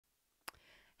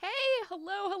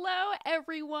Hello,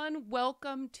 everyone.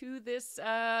 Welcome to this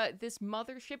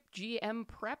Mothership GM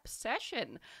prep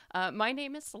session. My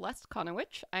name is Celeste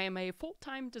Conowitch. I am a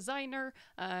full-time designer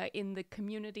in the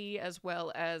community, as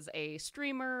well as a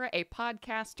streamer, a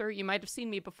podcaster. You might have seen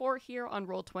me before here on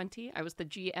Roll20. I was the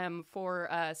GM for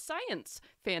a science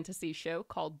fantasy show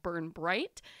called Burn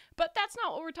Bright. But that's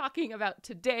not what we're talking about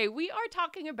today. We are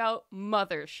talking about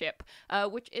Mothership,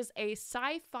 which is a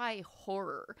sci-fi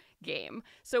horror game.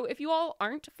 So if you all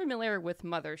aren't familiar with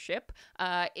Mothership,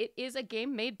 it is a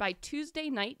game made by Tuesday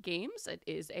Night Games. It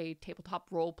is a tabletop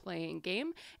role-playing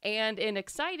game. And in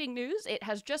exciting news, it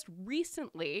has just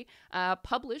recently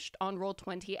published on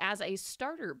Roll20 as a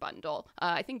starter bundle.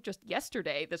 I think just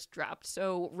yesterday this dropped.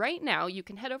 So right now you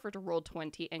can head over to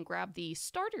Roll20 and grab the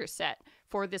starter set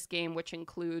for this game, which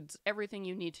includes everything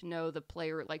you need to know, the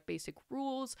player basic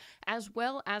rules, as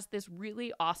well as this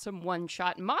really awesome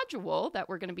one-shot module that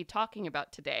we're going to be talking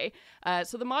about today.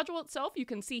 So the module itself, you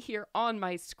can see here on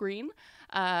my screen,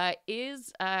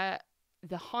 is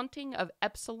the Haunting of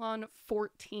Ypsilon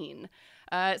 14.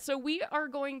 So we are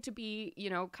going to be,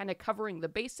 kind of covering the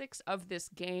basics of this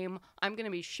game. I'm going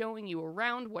to be showing you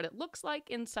around what it looks like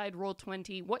inside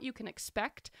Roll20, what you can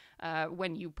expect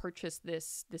when you purchase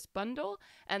this bundle.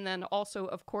 And then also,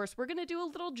 of course, we're going to do a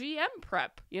little GM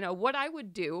prep. What I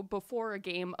would do before a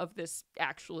game of this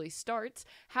actually starts,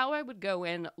 how I would go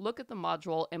in, look at the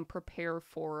module, and prepare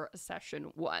for session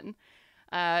 1.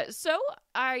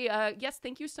 Yes,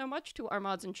 thank you so much to our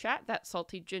mods in chat, that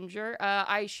salty ginger.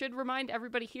 I should remind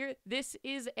everybody here, this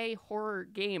is a horror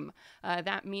game.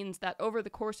 That means that over the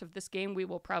course of this game, we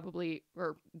will probably,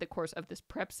 or the course of this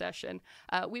prep session,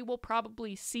 we will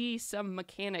probably see some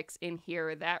mechanics in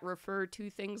here that refer to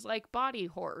things like body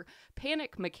horror.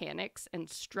 Panic mechanics and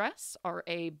stress are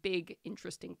a big,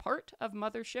 interesting part of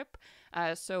Mothership.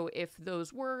 So if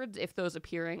those words, if those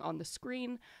appearing on the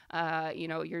screen,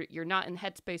 you're not in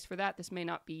headspace for that, this may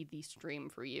not be the stream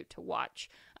for you to watch.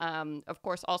 Of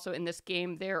course, also in this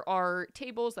game, there are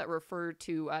tables that refer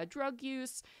to drug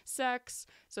use, sex,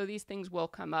 so these things will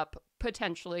come up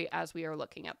potentially as we are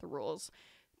looking at the rules.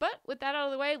 But with that out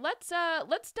of the way, let's dive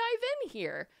in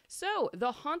here. So,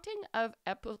 the Haunting of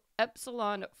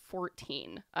Ypsilon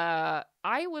 14.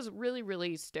 I was really,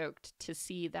 really stoked to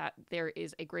see that there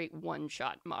is a great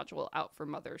one-shot module out for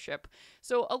Mothership.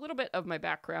 So a little bit of my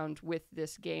background with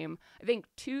this game. I think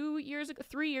 3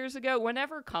 years ago,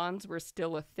 whenever cons were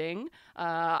still a thing,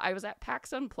 I was at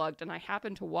PAX Unplugged and I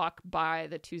happened to walk by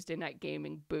the Tuesday Night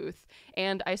Gaming booth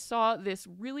and I saw this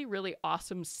really, really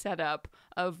awesome setup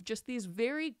of just these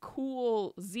very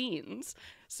cool zines.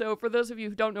 So for those of you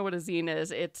who don't know what a zine is,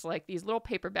 it's like these little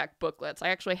paperback booklets. I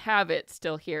actually have it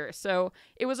still here. So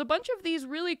it was a bunch of these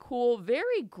really cool,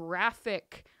 very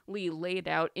graphically laid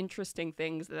out, interesting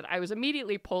things that I was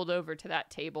immediately pulled over to that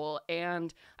table.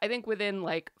 And I think within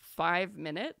 5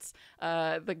 minutes,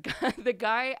 the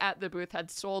guy at the booth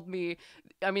had sold me,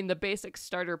 the basic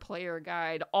starter player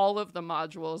guide, all of the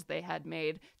modules they had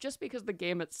made, just because the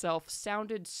game itself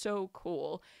sounded so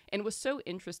cool and was so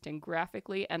interesting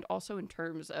graphically and also in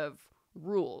terms of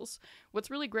rules.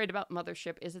 What's really great about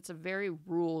Mothership is it's a very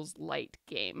rules-light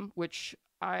game, which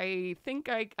I think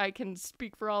I can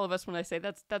speak for all of us when I say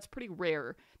that's pretty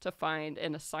rare to find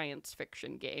in a science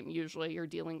fiction game. Usually you're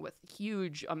dealing with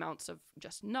huge amounts of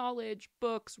just knowledge,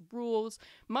 books, rules.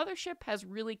 Mothership has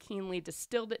really keenly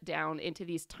distilled it down into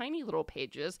these tiny little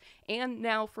pages, and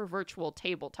now for virtual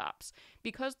tabletops.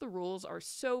 Because the rules are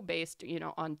so based,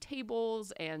 on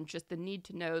tables and just the need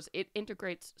to knows, it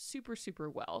integrates super, super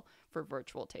well for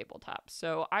virtual tabletops.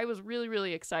 So I was really,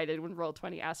 really excited when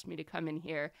Roll20 asked me to come in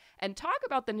here and talk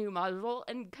about the new module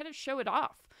and kind of show it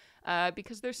off,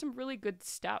 because there's some really good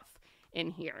stuff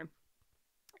in here.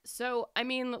 So,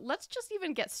 let's just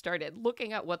even get started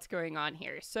looking at what's going on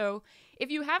here. So,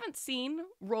 if you haven't seen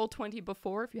Roll20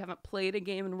 before, if you haven't played a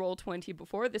game in Roll20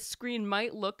 before, this screen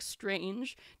might look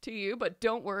strange to you, but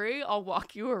don't worry, I'll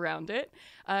walk you around it.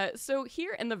 So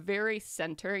here in the very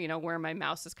center, where my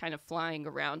mouse is kind of flying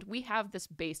around, we have this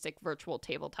basic virtual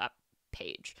tabletop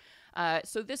page.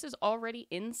 So this is already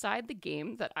inside the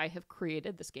game that I have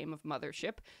created, this game of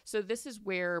Mothership. So this is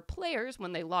where players,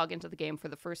 when they log into the game for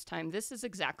the first time, this is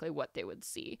exactly what they would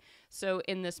see. So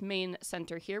in this main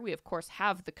center here, we of course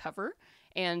have the cover,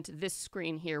 and this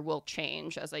screen here will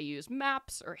change as I use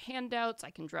maps or handouts. I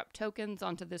can drop tokens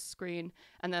onto this screen.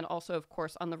 And then also, of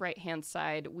course, on the right-hand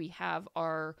side, we have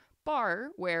our bar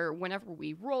where whenever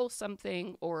we roll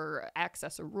something or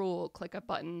access a rule, click a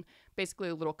button, basically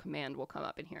a little command will come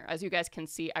up in here. As you guys can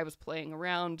see, I was playing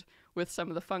around with some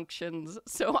of the functions,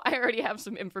 so I already have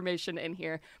some information in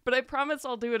here, but I promise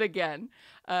I'll do it again,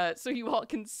 so you all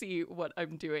can see what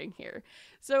I'm doing here.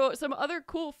 So some other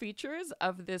cool features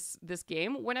of this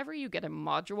game: whenever you get a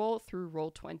module through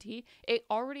Roll20, it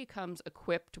already comes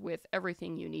equipped with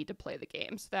everything you need to play the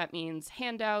game. So that means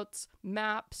handouts,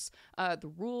 maps,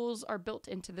 the rules are built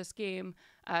into this game.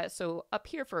 So up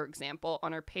here, for example,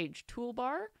 on our page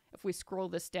toolbar, if we scroll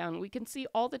this down, we can see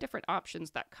all the different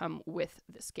options that come with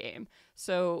this game.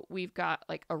 So we've got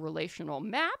like a relational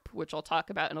map, which I'll talk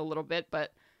about in a little bit,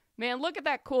 but man, look at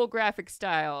that cool graphic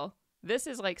style. This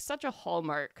is like such a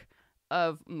hallmark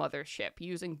of Mothership,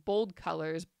 using bold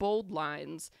colors, bold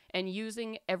lines, and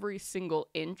using every single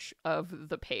inch of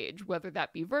the page, whether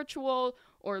that be virtual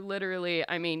or literally.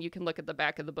 I mean, you can look at the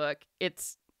back of the book.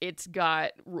 It's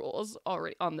got rules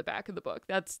already on the back of the book.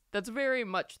 That's very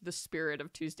much the spirit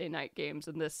of Tuesday night games,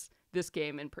 and this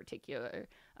game in particular.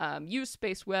 Use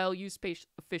space well, use space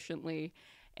efficiently,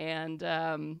 and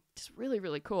just really,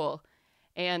 really cool.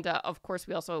 And of course,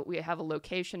 we have a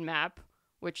location map,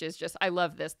 which is just, I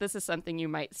love this. This is something you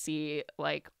might see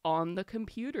like on the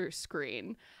computer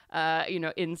screen,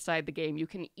 inside the game. You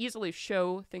can easily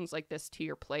show things like this to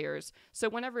your players. So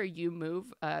whenever you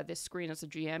move this screen as a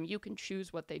GM, you can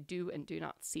choose what they do and do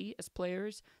not see as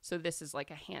players. So this is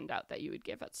like a handout that you would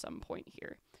give at some point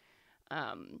here.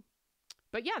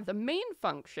 But yeah, the main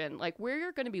function, like where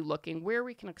you're going to be looking, where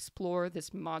we can explore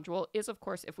this module is, of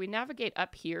course, if we navigate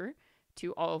up here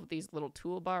to all of these little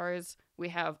toolbars, we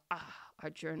have our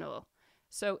journal.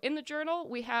 So in the journal,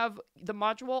 we have the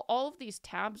module. All of these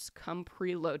tabs come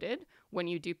preloaded when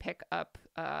you do pick up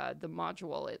the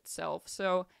module itself.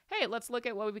 So, hey, let's look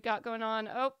at what we got going on.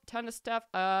 Oh, ton of stuff.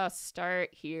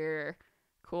 Start here.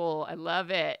 Cool. I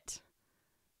love it.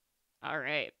 All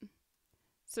right.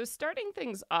 So starting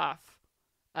things off,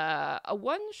 a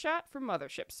one-shot from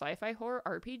Mothership, sci-fi horror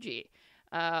RPG.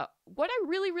 What I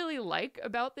really, really like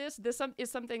about this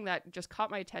is something that just caught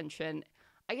my attention.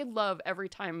 I love every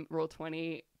time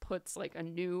Roll20 puts like a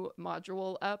new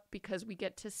module up, because we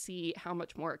get to see how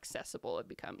much more accessible it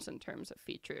becomes in terms of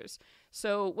features.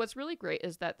 So what's really great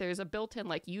is that there's a built-in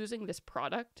like using this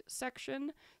product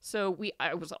section. So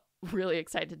I was really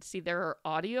excited to see there are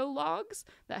audio logs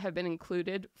that have been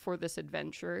included for this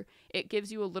adventure. It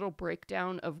gives you a little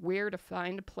breakdown of where to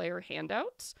find player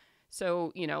handouts.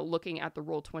 So, looking at the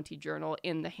Roll20 journal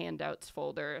in the handouts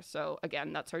folder. So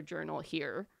again, that's our journal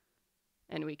here.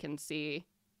 And we can see,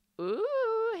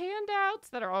 handouts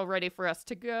that are all ready for us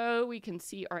to go. We can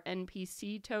see our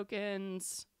NPC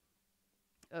tokens.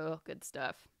 Oh, good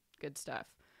stuff. Good stuff.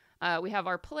 We have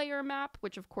our player map,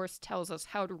 which of course tells us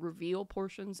how to reveal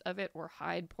portions of it or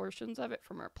hide portions of it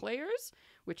from our players,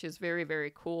 which is very,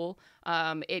 very cool.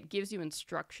 It gives you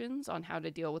instructions on how to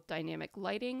deal with dynamic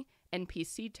lighting,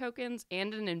 NPC tokens,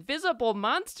 and an invisible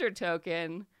monster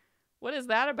token. What is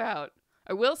that about?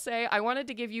 I will say I wanted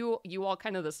to give you all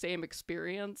kind of the same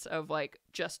experience of like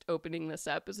just opening this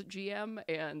up as a GM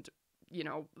and,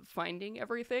 finding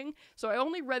everything. So I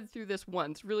only read through this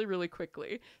once really, really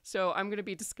quickly. So I'm going to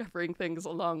be discovering things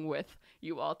along with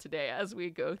you all today as we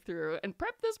go through and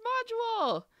prep this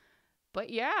module. But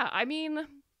yeah, I mean,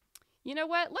 you know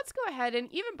what? Let's go ahead, and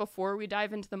even before we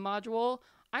dive into the module,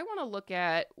 I want to look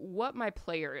at what my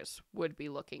players would be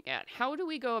looking at. How do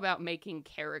we go about making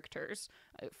characters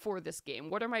for this game?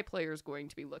 What are my players going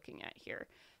to be looking at here?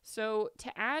 So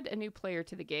to add a new player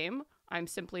to the game, I'm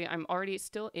already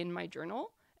still in my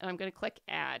journal, and I'm going to click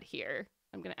add here.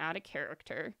 I'm going to add a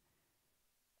character.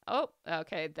 Oh,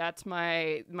 okay. That's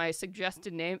my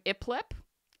suggested name. Iplep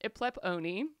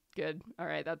Oni. Good. All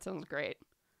right. That sounds great.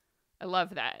 I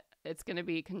love that. It's going to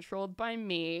be controlled by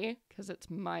me because it's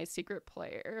my secret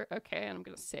player. Okay, and I'm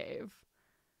going to save.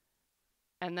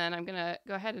 And then I'm going to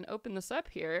go ahead and open this up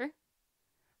here.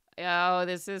 Oh,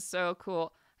 this is so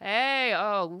cool. Hey,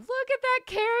 oh, look at that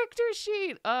character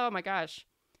sheet. Oh my gosh.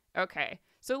 Okay,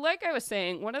 so like I was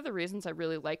saying, one of the reasons I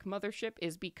really like Mothership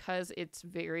is because it's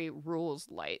very rules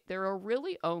light. There are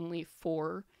really only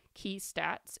 4 key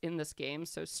stats in this game.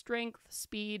 So strength,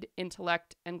 speed,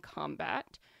 intellect, and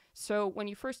combat. So when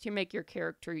you first make your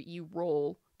character, you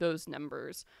roll those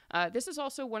numbers. This is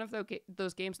also one of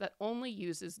those games that only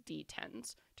uses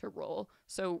D10s to roll.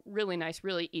 So really nice,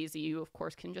 really easy. You, of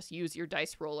course, can just use your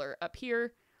dice roller up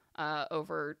here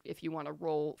over if you want to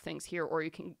roll things here, or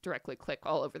you can directly click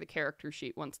all over the character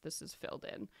sheet once this is filled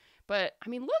in. But, I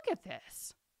mean, look at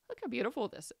this. Look how beautiful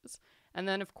this is. And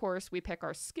then, of course, we pick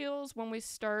our skills when we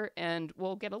start, and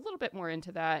we'll get a little bit more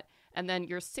into that. And then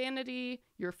your sanity,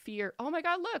 your fear. Oh, my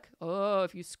God, look. Oh,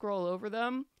 if you scroll over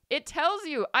them, It tells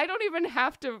you. I don't even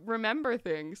have to remember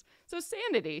things. So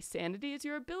sanity. Sanity is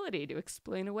your ability to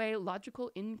explain away logical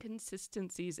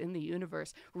inconsistencies in the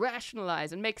universe,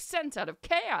 rationalize and make sense out of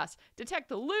chaos,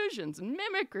 detect illusions and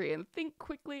mimicry, and think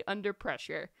quickly under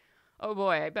pressure. Oh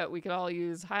boy, I bet we could all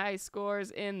use high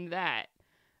scores in that.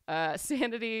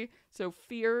 Sanity. So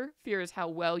fear. Fear is how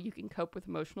well you can cope with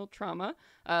emotional trauma.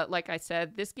 Like I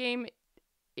said, this game,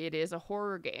 it is a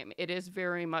horror game. It is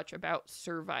very much about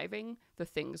surviving the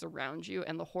things around you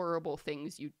and the horrible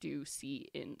things you do see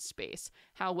in space.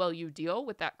 How well you deal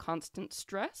with that constant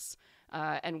stress,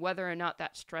 and whether or not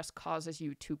that stress causes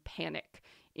you to panic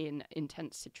in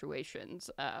intense situations.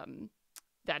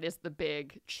 That is the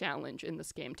big challenge in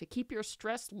this game. To keep your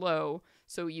stress low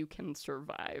so you can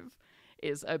survive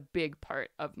is a big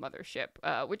part of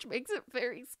Mothership, which makes it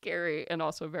very scary and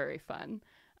also very fun.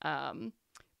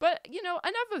 But,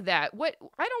 enough of that.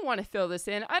 I don't want to fill this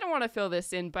in. I don't want to fill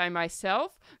this in by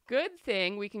myself. Good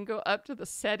thing we can go up to the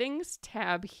settings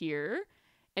tab here,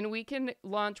 and we can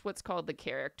launch what's called the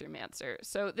Charactermancer.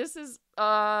 So this is,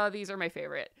 these are my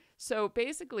favorite. So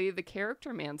basically, the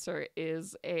Charactermancer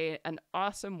is an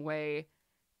awesome way.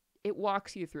 It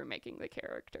walks you through making the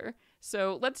character.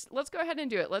 So let's go ahead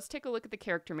and do it. Let's take a look at the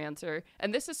Charactermancer.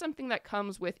 And this is something that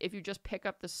comes with if you just pick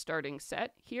up the starting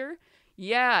set here.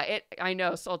 Yeah, I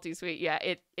know, salty sweet. Yeah,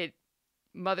 it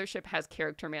Mothership has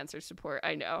Charactermancer support.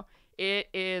 I know. It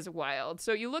is wild.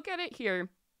 So you look at it here,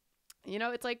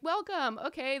 it's like, welcome.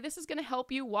 Okay, this is going to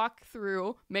help you walk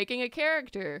through making a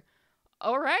character.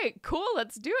 All right, cool.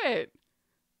 Let's do it.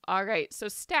 All right, so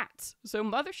stats. So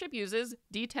Mothership uses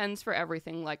D10s for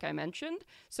everything, like I mentioned.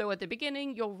 So at the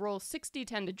beginning, you'll roll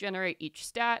 6d10 to generate each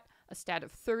stat. A stat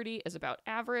of 30 is about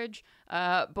average.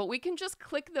 But we can just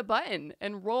click the button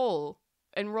and roll.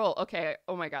 Okay,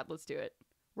 oh my god, let's do it.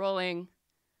 Rolling.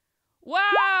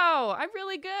 Wow, I'm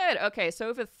really good. Okay, so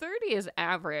if a 30 is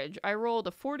average, I rolled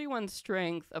a 41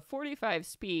 strength, a 45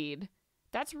 speed.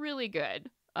 That's really good.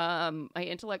 My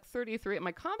intellect 33,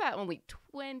 my combat only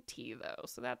 20 though,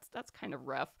 so that's kind of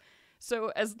rough.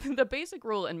 So as the basic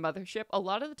rule in Mothership, a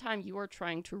lot of the time you are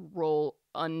trying to roll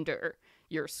under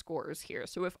your scores here.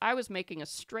 So if I was making a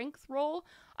strength roll,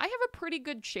 I have a pretty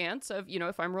good chance of,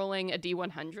 if I'm rolling a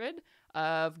D100,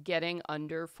 of getting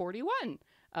under 41.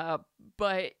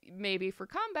 But maybe for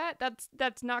combat,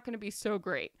 that's not going to be so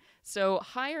great. So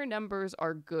higher numbers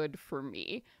are good for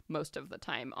me most of the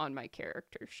time on my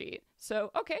character sheet.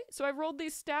 So, okay, so I've rolled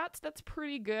these stats. That's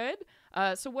pretty good.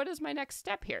 So what is my next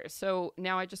step here? So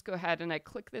now I just go ahead and I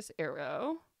click this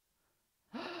arrow.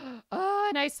 Oh,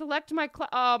 and I select my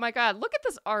oh my god, look at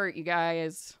this art, you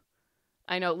guys.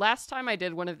 I know, last time I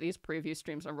did one of these preview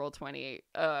streams on Roll20,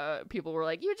 people were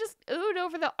like, you just oohed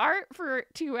over the art for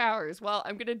 2 hours. Well,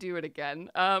 I'm gonna do it again,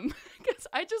 because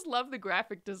I just love the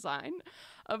graphic design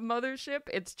of Mothership.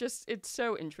 It's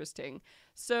so interesting.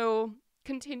 So,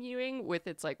 continuing with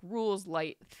its, rules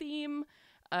light theme,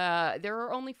 there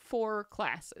are only 4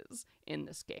 classes in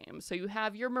this game. So you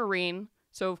have your Marine.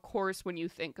 So, of course, when you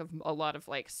think of a lot of,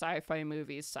 sci-fi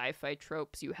movies, sci-fi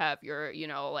tropes, you have your,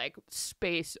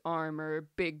 space armor,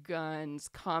 big guns,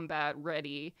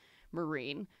 combat-ready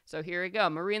Marine. So here we go.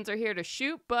 Marines are here to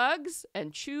shoot bugs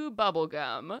and chew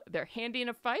bubblegum. They're handy in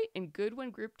a fight and good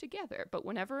when grouped together. But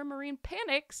whenever a Marine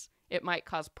panics, it might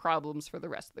cause problems for the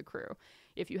rest of the crew.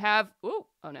 If you have... oh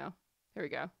no. Here we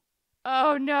go.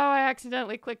 Oh, no, I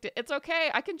accidentally clicked it. It's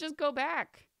okay. I can just go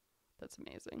back. That's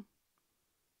amazing.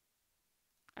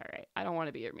 All right, I don't want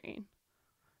to be a Marine.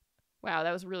 Wow,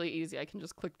 that was really easy. I can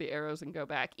just click the arrows and go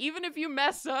back. Even if you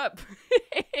mess up,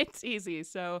 it's easy.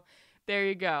 So there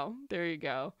you go. There you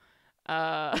go.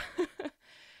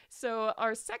 So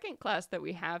our second class that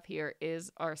we have here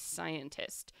is our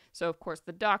scientist. So, of course,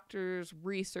 the doctors,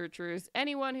 researchers,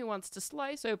 anyone who wants to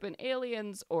slice open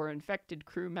aliens or infected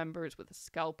crew members with a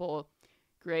scalpel.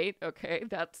 Great. Okay,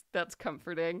 that's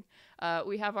comforting.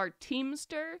 We have our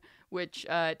Teamster, which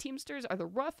Teamsters are the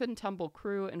rough and tumble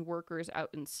crew and workers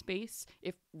out in space.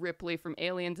 If Ripley from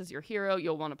Aliens is your hero,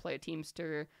 you'll want to play a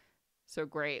Teamster. So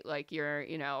great. You're,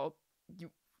 you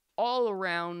all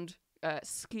around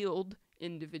skilled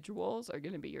individuals are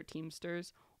going to be your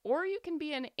Teamsters. Or you can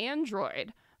be an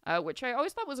android, which I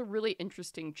always thought was a really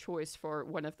interesting choice for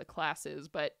one of the classes.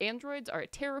 But androids are a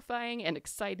terrifying and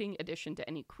exciting addition to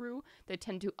any crew. They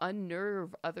tend to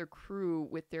unnerve other crew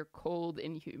with their cold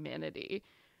inhumanity.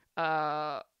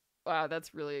 Wow,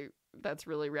 that's really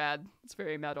rad. It's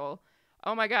very metal.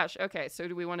 Oh my gosh. Okay, so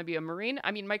do we want to be a Marine?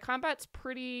 I mean, my combat's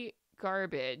pretty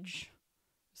garbage,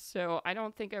 so I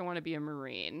don't think I want to be a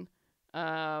Marine.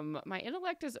 My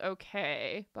intellect is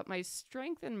okay, but my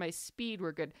strength and my speed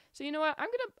were good. So you know what? I'm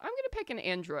gonna pick an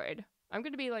android. I'm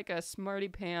going to be like a smarty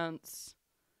pants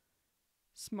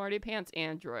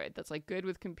android that's like good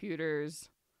with computers.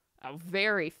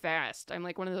 Very fast. I'm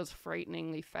like one of those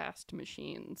frighteningly fast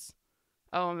machines.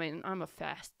 Oh, I mean, I'm a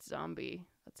fast zombie.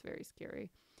 That's very scary.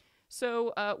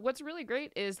 So what's really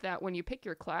great is that when you pick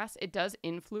your class, it does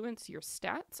influence your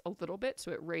stats a little bit.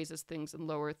 So it raises things and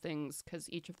lower things because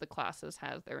each of the classes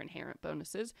has their inherent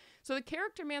bonuses. So the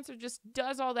Charactermancer just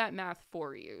does all that math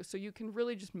for you. So you can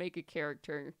really just make a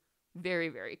character very,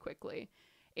 very quickly.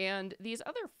 And these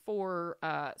other 4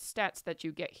 stats that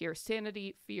you get here,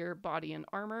 sanity, fear, body, and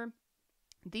armor,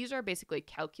 these are basically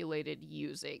calculated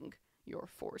using your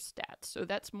 4 stats. So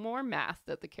that's more math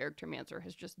that the Charactermancer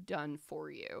has just done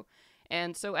for you.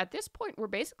 And so at this point, we're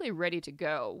basically ready to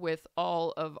go with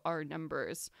all of our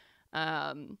numbers.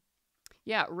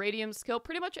 Yeah, Radium skill.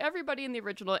 Pretty much everybody in the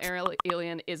original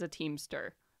Alien is a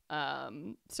Teamster.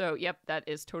 So, yep, that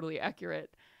is totally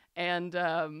accurate. And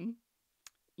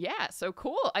yeah, so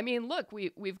cool. I mean, look,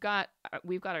 we've got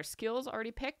our skills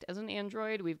already picked as an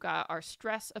android. We've got our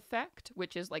stress effect,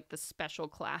 which is like the special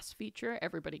class feature.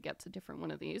 Everybody gets a different one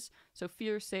of these. So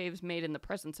fear saves made in the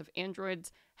presence of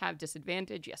androids have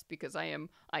disadvantage. Yes, because I am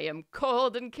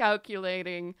cold and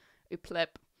calculating.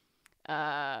 Uplep.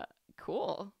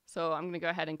 Cool. So I'm gonna go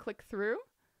ahead and click through.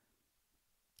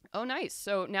 Oh, nice.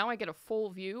 So now I get a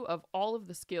full view of all of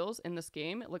the skills in this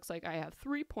game. It looks like I have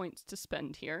 3 points to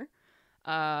spend here.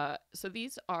 So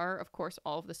these are, of course,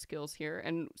 all of the skills here.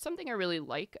 And something I really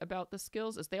like about the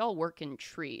skills is they all work in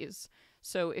trees.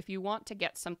 So if you want to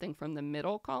get something from the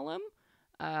middle column,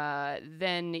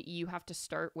 then you have to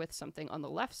start with something on the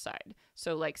left side.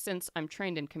 So like, since I'm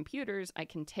trained in computers, I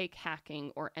can take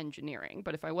hacking or engineering.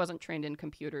 But if I wasn't trained in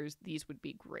computers, these would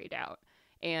be grayed out.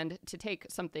 And to take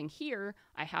something here,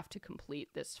 I have to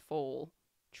complete this full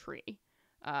tree.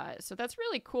 So that's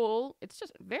really cool. It's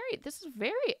just this is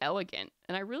very elegant,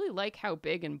 and I really like how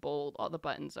big and bold all the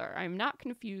buttons are. I'm not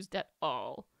confused at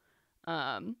all.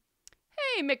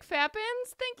 Hey,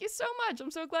 McFappins, thank you so much.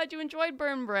 I'm so glad you enjoyed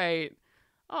Burn Bright.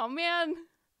 Oh, man.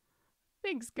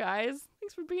 Thanks, guys.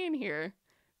 Thanks for being here.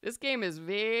 This game is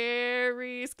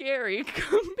very scary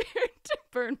compared to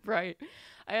Burn Bright.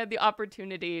 I had the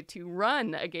opportunity to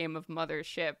run a game of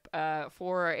Mothership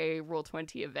for a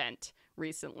Roll20 event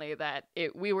recently that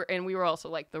we were also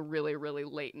like the really, really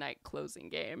late night closing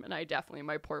game, and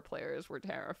my poor players were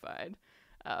terrified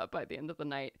by the end of the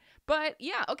night. But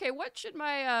yeah, okay, what should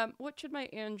my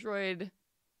android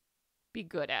be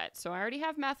good at? So I already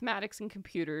have mathematics and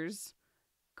computers.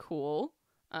 Cool.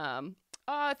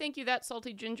 Thank you, that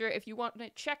salty ginger. If you want to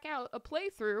check out a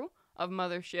playthrough of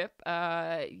Mothership,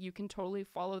 you can totally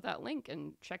follow that link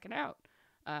and check it out.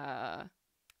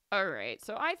 All right,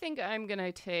 so I think I'm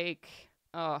gonna take,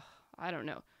 I don't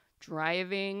know,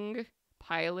 driving,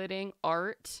 piloting,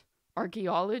 art,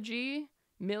 archaeology,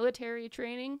 military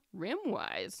training,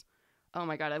 rimwise. Oh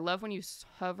my god, I love when you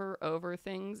hover over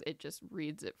things, it just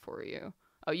reads it for you.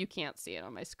 Oh, you can't see it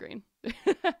on my screen.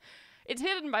 It's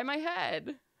hidden by my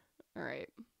head. All right.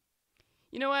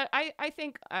 You know what? I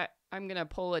think I'm going to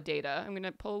pull a data. I'm going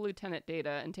to pull Lieutenant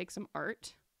data and take some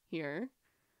art here.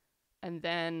 And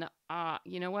then,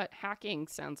 you know what? Hacking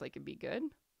sounds like it'd be good.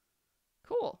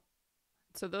 Cool.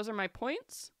 So those are my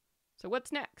points. So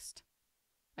what's next?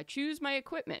 I choose my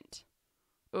equipment.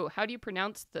 Oh, how do you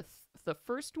pronounce the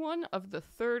first one of the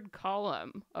third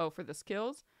column? Oh, for the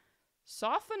skills?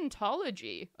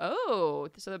 Sophontology. Oh,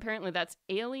 so apparently that's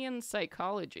alien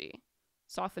psychology.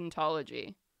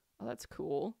 Sophontology. Oh, that's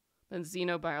cool. Then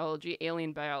xenobiology,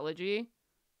 alien biology,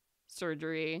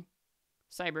 surgery,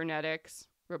 cybernetics,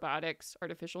 robotics,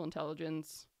 artificial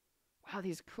intelligence. Wow,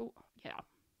 these are cool. Yeah.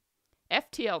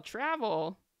 FTL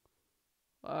travel.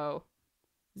 Whoa.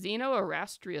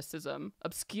 Xenoerastriacism,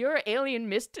 obscure alien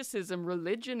mysticism,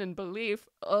 religion, and belief.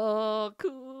 Oh,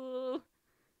 cool.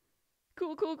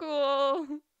 Cool, cool,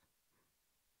 cool.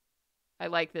 I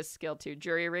like this skill too.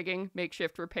 Jury rigging,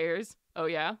 makeshift repairs. Oh,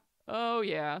 yeah. Oh,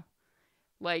 yeah.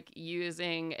 Like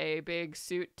using a big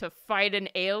suit to fight an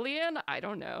alien? I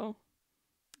don't know.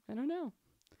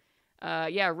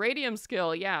 Yeah, radium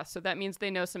skill. Yeah, so that means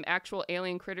they know some actual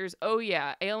alien critters. Oh,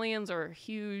 yeah. Aliens are a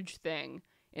huge thing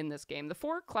in this game. The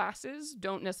 4 classes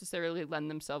don't necessarily lend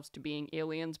themselves to being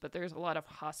aliens, but there's a lot of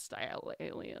hostile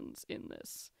aliens in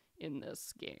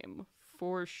this game,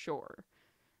 for sure.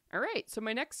 All right, so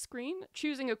my next screen,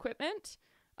 choosing equipment.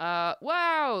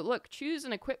 Wow, look, choose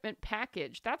an equipment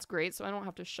package. That's great, so I don't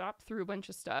have to shop through a bunch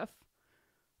of stuff.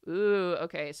 Ooh,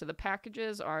 okay, so the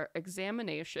packages are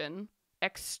examination,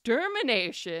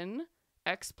 extermination,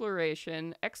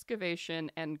 exploration,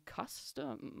 excavation, and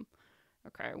custom.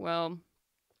 Okay, well,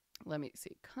 Let me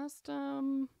see.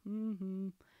 Custom.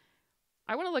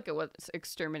 I want to look at what's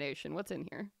extermination. What's in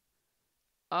here?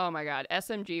 Oh my god.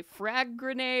 SMG. Frag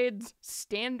grenades.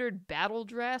 Standard battle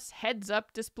dress. Heads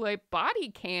up display. Body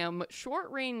cam.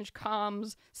 Short range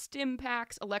comms. Stim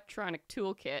packs. Electronic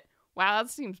toolkit. Wow,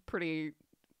 that seems pretty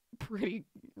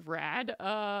rad.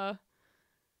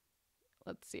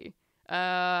 Let's see.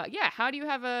 Yeah, how do you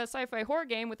have a sci-fi horror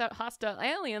game without hostile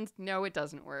aliens? No, it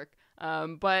doesn't work.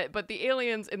 But the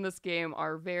aliens in this game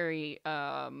are very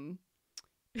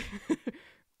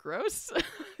gross.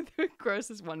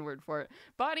 Gross is one word for it.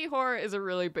 Body horror is a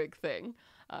really big thing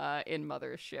in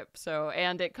Mothership. So,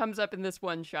 and it comes up in this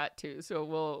one shot too. So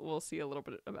we'll see a little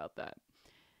bit about that.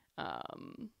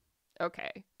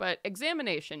 Okay, but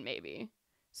examination maybe.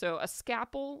 So a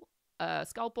scalpel,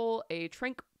 a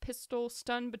trank pistol,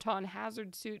 stun baton,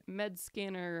 hazard suit, med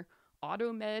scanner,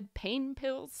 automed, pain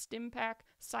pills, stim pack,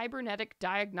 cybernetic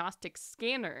diagnostic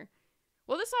scanner.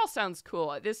 Well, this all sounds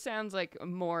cool. This sounds like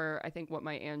more, I think, what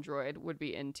my android would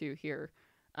be into here.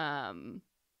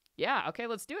 Yeah, okay,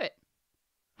 let's do it.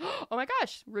 Oh my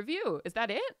gosh, review. Is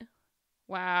that it?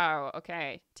 Wow,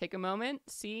 okay. Take a moment.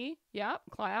 See? Yep,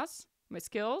 class. My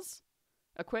skills.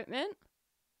 Equipment.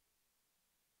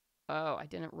 Oh, I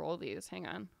didn't roll these. Hang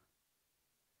on.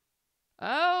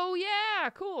 Oh, yeah,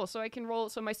 cool. So I can roll.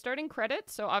 So my starting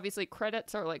credits. So obviously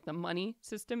credits are like the money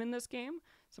system in this game.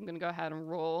 So I'm going to go ahead and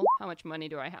roll. How much money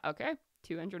do I have? Okay,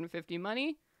 250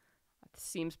 money. That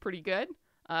seems pretty good.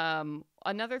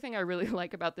 Another thing I really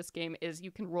like about this game is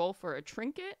you can roll for a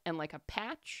trinket and like a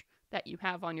patch that you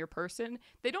have on your person.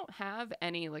 They don't have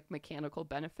any like mechanical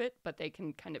benefit, but they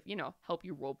can kind of, you know, help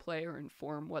you role play or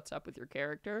inform what's up with your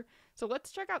character. So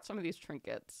let's check out some of these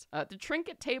trinkets. The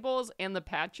trinket tables and the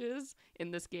patches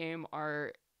in this game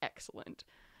are excellent.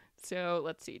 So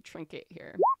let's see, trinket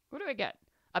here. What do I get?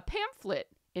 A pamphlet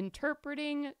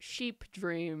interpreting sheep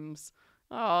dreams.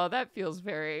 Oh, that feels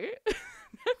very,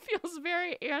 that feels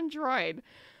very android.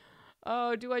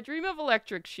 Oh, do I dream of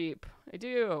electric sheep? I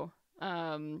do.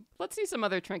 Let's see some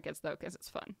other trinkets though, because it's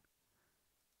fun.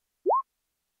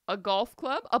 A golf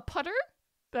club? A putter?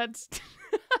 That's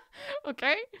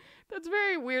okay. That's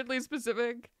very weirdly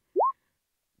specific.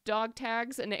 Dog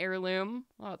tags, an heirloom.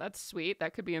 Oh, that's sweet.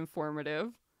 That could be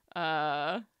informative.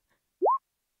 A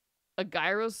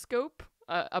gyroscope.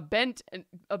 A bent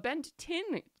tin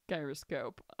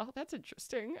gyroscope. Oh, that's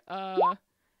interesting.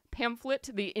 Pamphlet,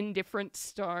 the indifferent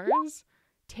stars.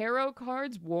 Tarot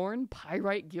cards, worn,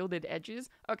 pyrite gilded edges.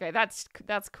 Okay, that's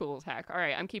cool as heck. All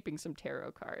right, I'm keeping some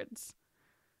tarot cards.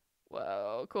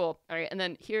 Whoa, cool. All right, and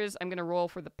then I'm going to roll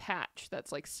for the patch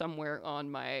that's like somewhere on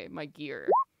my gear.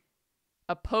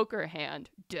 A poker hand.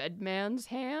 Dead man's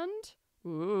hand?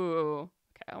 Ooh.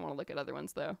 Okay, I want to look at other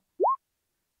ones though.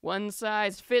 One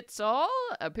size fits all.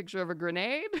 A picture of a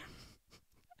grenade.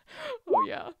 Oh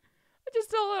yeah.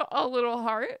 Just a little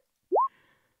heart.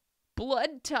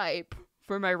 Blood type.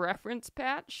 For my reference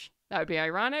patch. That would be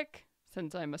ironic,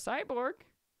 since I'm a cyborg.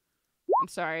 I'm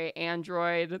sorry,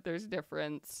 android, there's a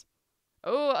difference.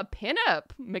 Oh, a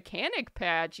pinup mechanic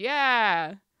patch,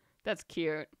 yeah! That's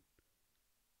cute.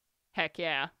 Heck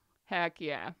yeah. Heck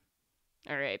yeah.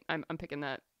 Alright, I'm picking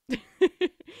that.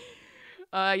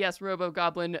 Yes,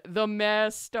 Robo-Goblin, the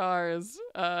mess stars.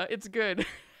 It's good.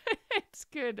 It's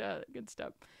good, good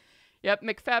stuff. Yep,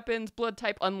 McFappin's blood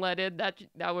type unleaded.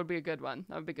 That would be a good one.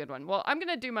 That would be a good one. Well, I'm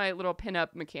gonna do my little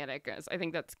pinup mechanic, guys. I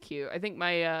think that's cute. I think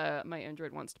my my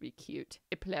android wants to be cute.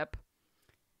 Iplep.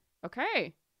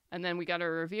 Okay, and then we got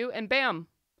our review, and bam,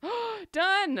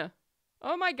 done.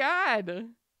 Oh my god.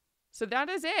 So that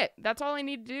is it. That's all I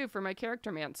need to do for my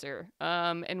Charactermancer.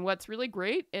 And what's really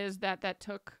great is that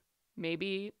took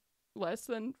maybe less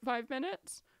than 5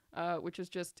 minutes, which is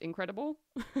just incredible.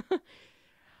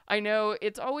 I know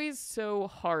it's always so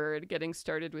hard getting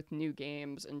started with new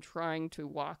games and trying to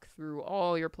walk through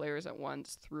all your players at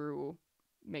once through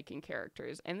making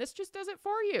characters. And this just does it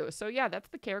for you. So yeah, that's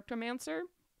the Charactermancer.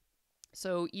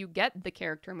 So you get the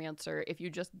Charactermancer if you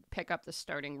just pick up the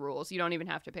starting rules. You don't even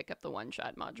have to pick up the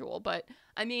one-shot module. But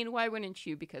I mean, why wouldn't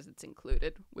you? Because it's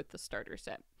included with the starter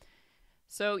set.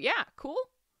 So yeah, cool.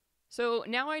 So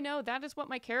now I know that is what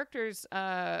my characters,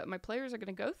 my players are going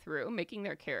to go through, making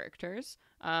their characters.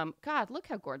 God, look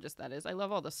how gorgeous that is. I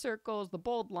love all the circles, the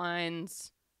bold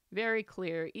lines. Very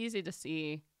clear, easy to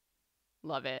see.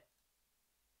 Love it.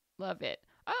 Love it.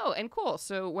 Oh, and cool.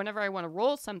 So whenever I want to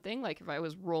roll something, like if I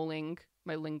was rolling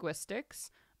my linguistics,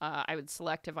 I would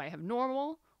select if I have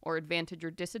normal or advantage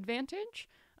or disadvantage.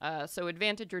 So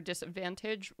advantage or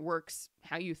disadvantage works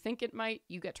how you think it might.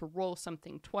 You get to roll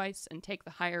something twice and take the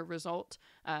higher result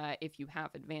if you have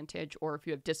advantage, or if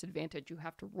you have disadvantage, you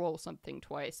have to roll something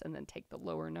twice and then take the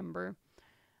lower number.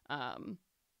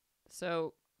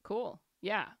 So cool.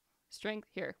 Yeah. Strength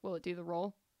here. Will it do the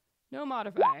roll? No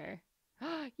modifier.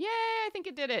 Yay, I think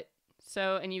it did it.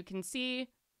 So, and you can see,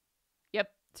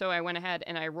 yep. So I went ahead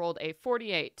and I rolled a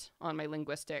 48 on my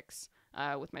linguistics.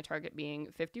 With my target being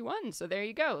 51. So there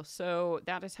you go. So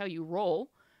that is how you roll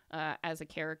as a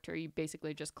character. You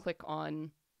basically just click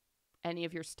on any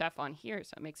of your stuff on here.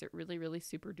 So it makes it really, really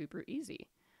super duper easy.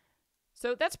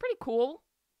 So that's pretty cool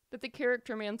that the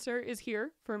Charactermancer is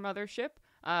here for Mothership.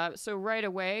 So right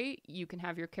away, you can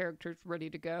have your characters ready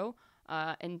to go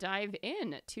and dive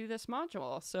in to this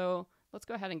module. So let's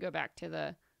go ahead and go back to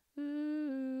the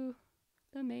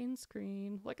main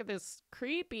screen. Look at this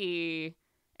creepy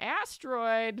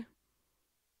asteroid.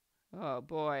 Oh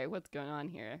boy, what's going on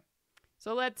here?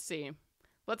 So let's see.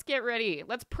 Let's get ready.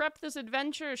 Let's prep this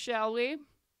adventure, shall we?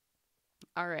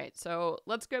 All right, so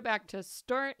let's go back to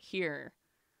start here.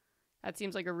 That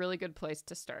seems like a really good place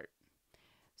to start.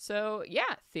 So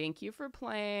yeah, thank you for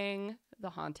playing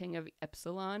The Haunting of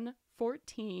Ypsilon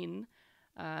 14.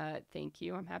 Thank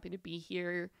you. I'm happy to be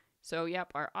here. So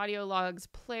yep, our audio logs,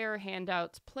 player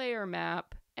handouts, player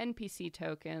map, NPC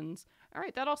tokens. All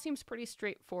right, that all seems pretty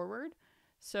straightforward.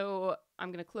 So I'm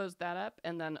going to close that up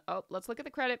and then, let's look at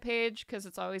the credit page because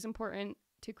it's always important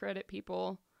to credit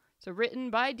people. So written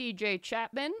by DJ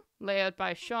Chapman, layout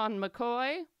by Sean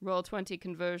McCoy, Roll20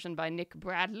 conversion by Nick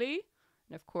Bradley.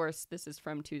 And of course, this is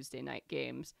from Tuesday Night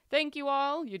Games. Thank you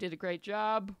all. You did a great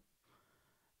job.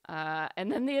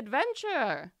 And then the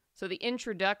adventure. So the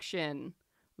introduction.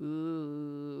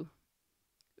 Ooh.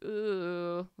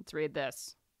 Let's read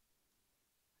this.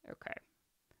 Okay.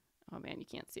 Oh man, you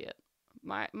can't see it.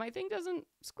 My thing doesn't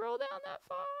scroll down that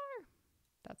far.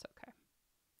 That's okay.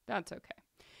 That's okay.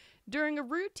 During a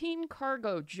routine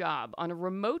cargo job on a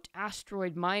remote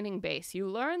asteroid mining base, you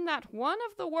learn that one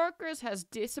of the workers has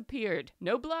disappeared.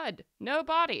 No blood, no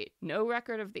body, no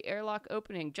record of the airlock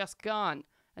opening, just gone.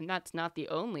 And that's not the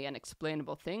only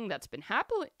unexplainable thing that's been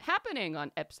happening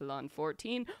on Epsilon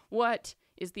 14. What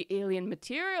is the alien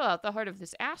material at the heart of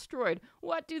this asteroid?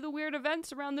 What do the weird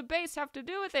events around the base have to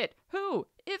do with it? Who,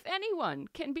 if anyone,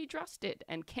 can be trusted?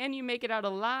 And can you make it out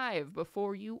alive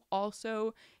before you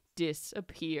also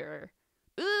disappear?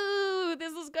 Ooh,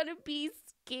 this is gonna be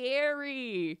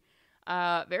scary.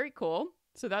 Very cool.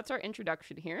 So that's our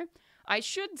introduction here. I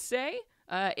should say,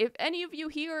 if any of you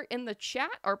here in the chat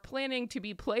are planning to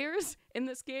be players in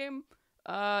this game,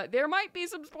 there might be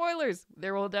some spoilers.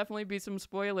 There will definitely be some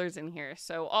spoilers in here.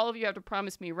 So all of you have to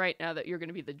promise me right now that you're going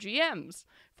to be the GMs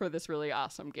for this really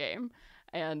awesome game.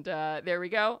 And there we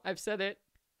go. I've said it.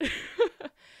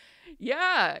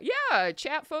 Yeah,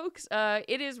 chat folks.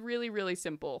 It is really, really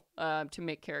simple to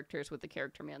make characters with the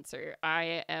Charactermancer.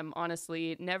 I am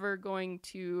honestly never going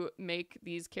to make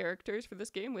these characters for this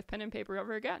game with pen and paper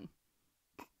ever again.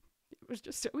 It was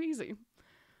just so easy.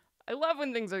 I love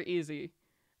when things are easy.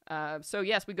 So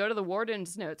yes, we go to the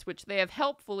Warden's notes, which they have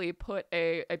helpfully put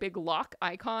a big lock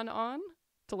icon on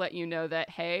to let you know that,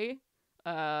 hey,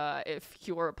 if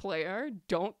you're a player,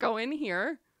 don't go in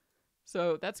here.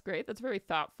 So that's great. That's very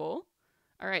thoughtful.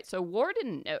 All right, so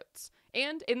Warden notes.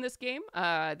 And in this game,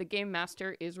 the game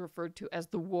master is referred to as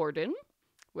the Warden,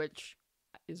 which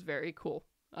is very cool.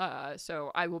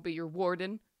 So I will be your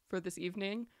Warden for this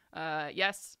evening.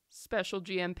 Yes, special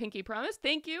GM Pinky Promise.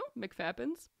 Thank you,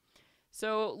 McFappins.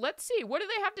 So let's see. What do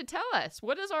they have to tell us?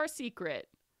 What is our secret?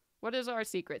 What is our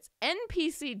secrets?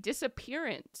 NPC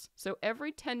disappearance. So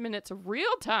every 10 minutes of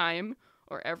real time,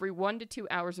 or every 1 to 2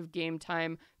 hours of game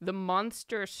time, the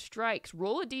monster strikes.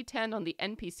 Roll a d10 on the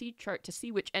NPC chart to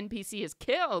see which NPC is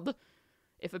killed.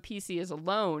 If a PC is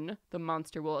alone, the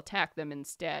monster will attack them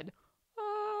instead.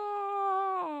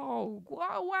 Oh,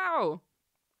 wow.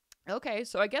 Okay,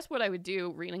 so I guess what I would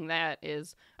do reading that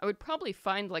is I would probably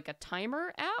find like a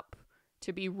timer app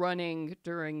to be running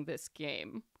during this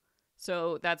game.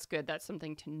 So that's good. That's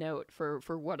something to note for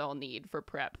what I'll need for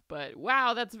prep. But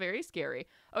wow, that's very scary.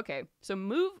 Okay, so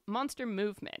monster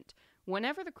movement.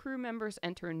 Whenever the crew members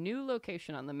enter a new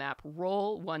location on the map,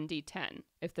 roll 1d10.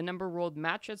 If the number rolled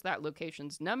matches that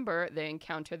location's number, they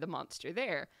encounter the monster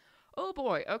there. Oh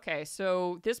boy, okay,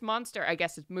 so this monster, I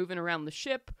guess, is moving around the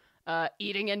ship,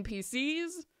 eating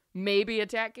NPCs, maybe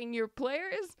attacking your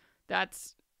players.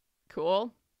 That's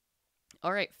cool.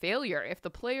 All right, failure. If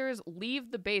the players leave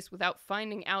the base without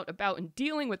finding out about and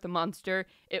dealing with the monster,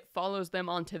 it follows them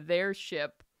onto their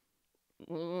ship.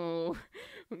 Ooh,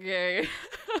 okay.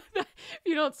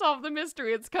 you don't solve the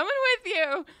mystery, it's coming with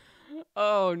you.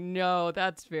 Oh no,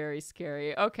 that's very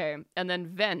scary. Okay, and then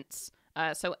vents.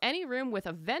 So any room with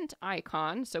a vent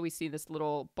icon, so we see this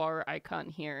little bar icon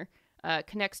here,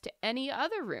 connects to any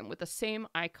other room with the same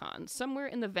icon. Somewhere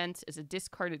in the vents is a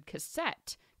discarded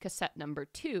cassette number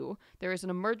 2. There is an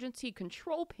emergency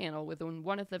control panel within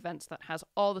one of the vents that has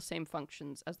all the same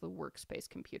functions as the workspace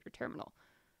computer terminal.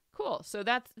 Cool. So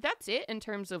that's it in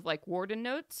terms of like warden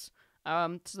notes.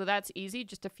 So that's easy,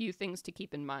 just a few things to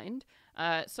keep in mind.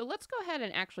 So let's go ahead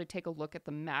and actually take a look at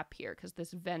the map here, because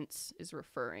this vents is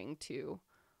referring to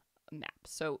a map.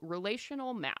 So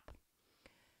relational map.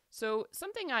 So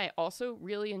something I also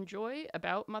really enjoy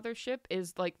about Mothership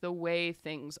is like the way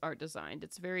things are designed.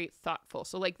 It's very thoughtful.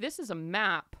 So like this is a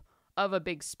map of a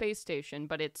big space station,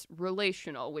 but it's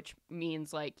relational, which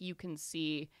means like you can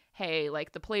see, hey,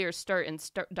 like the players start in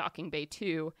docking bay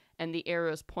 2 and the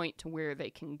arrows point to where they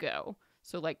can go.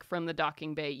 So like from the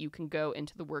docking bay, you can go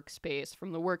into the workspace.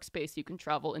 From the workspace, you can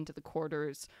travel into the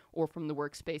quarters, or from the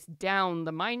workspace down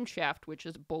the mine shaft, which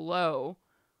is below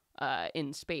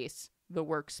in space, the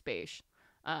workspace.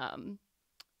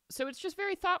 So it's just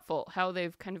very thoughtful how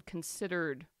they've kind of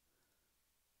considered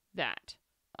that.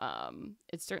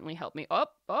 It certainly helped me. Oh,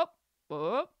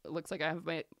 it looks like I have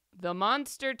the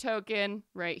monster token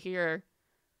right here.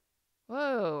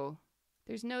 Whoa,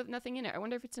 there's nothing in it. I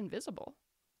wonder if it's invisible.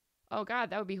 Oh god,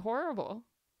 that would be horrible.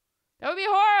 That would be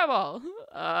horrible.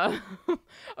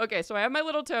 Okay, so I have my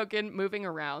little token moving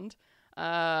around.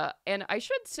 And I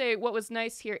should say what was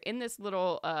nice here in this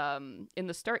little, in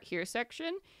the start here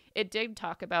section, it did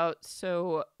talk about,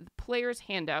 so the player's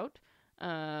handout,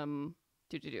 the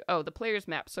player's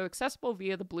map. So accessible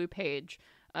via the blue page.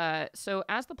 So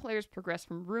as the players progress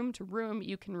from room to room,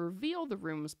 you can reveal the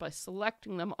rooms by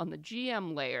selecting them on the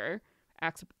GM layer,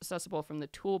 accessible from the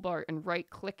toolbar, and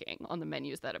right-clicking on the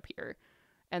menus that appear.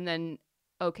 And then,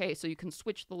 okay, so you can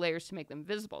switch the layers to make them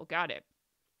visible. Got it.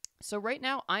 So right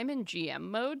now I'm in GM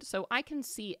mode, so I can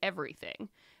see everything.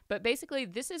 But basically,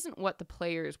 this isn't what the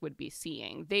players would be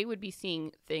seeing. They would be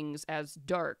seeing things as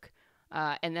dark,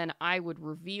 and then I would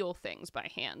reveal things by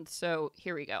hand. So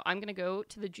here we go. I'm going to go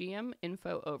to the GM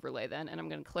info overlay then, and I'm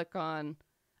going to click on...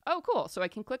 Oh, cool. So I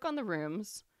can click on the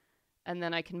rooms, and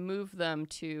then I can move them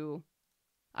to...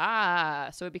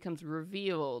 so it becomes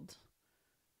revealed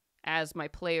as my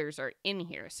players are in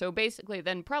here. So basically,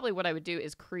 then probably what I would do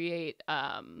is create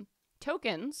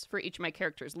tokens for each of my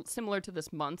characters, similar to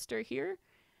this monster here.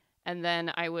 And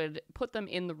then I would put them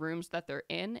in the rooms that they're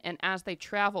in. And as they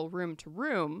travel room to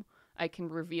room, I can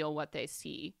reveal what they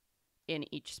see in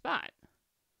each spot,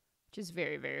 which is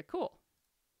very, very cool.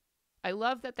 I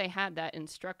love that they had that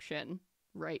instruction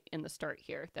right in the start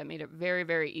here. That made it very,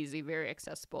 very easy, very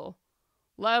accessible.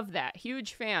 Love that.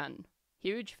 Huge fan.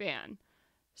 Huge fan.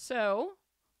 So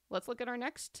let's look at our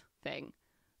next thing.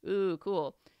 Ooh,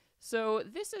 cool. So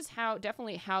this is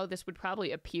definitely how this would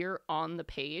probably appear on the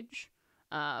page.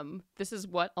 This is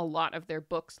what a lot of their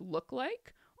books look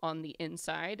like on the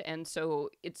inside. And so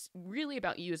it's really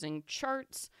about using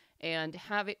charts and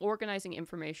organizing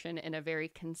information in a very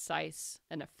concise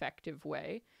and effective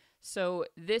way. So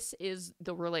this is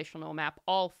the relational map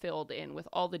all filled in with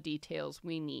all the details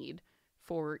we need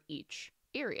for each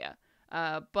area.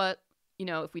 But you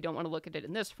know, if we don't want to look at it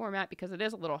in this format, because it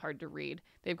is a little hard to read,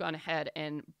 they've gone ahead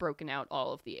and broken out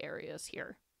all of the areas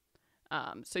here.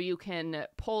 So you can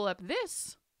pull up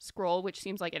this scroll, which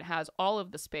seems like it has all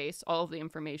of the space, all of the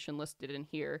information listed in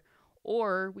here,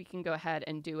 or we can go ahead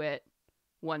and do it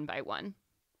one by one,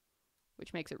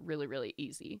 which makes it really, really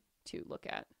easy to look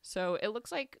at. So it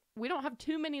looks like we don't have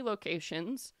too many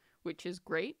locations, which is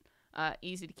great,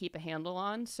 easy to keep a handle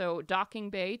on. So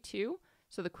docking bay 2.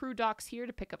 So the crew docks here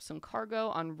to pick up some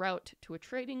cargo en route to a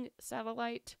trading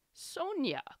satellite.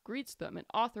 Sonia greets them and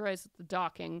authorizes the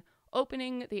docking,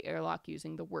 opening the airlock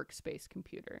using the workspace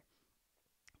computer.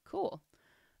 Cool.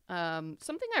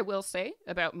 Something I will say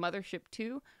about Mothership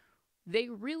 2, they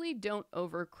really don't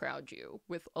overcrowd you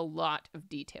with a lot of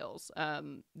details.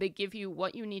 They give you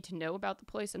what you need to know about the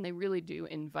place, and they really do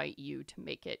invite you to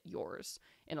make it yours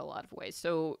in a lot of ways.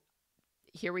 So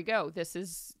here we go. This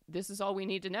is all we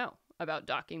need to know about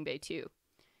docking bay 2.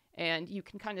 And you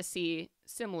can kind of see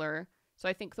similar. So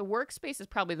I think the workspace is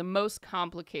probably the most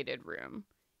complicated room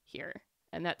here,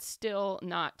 and that's still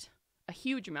not a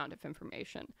huge amount of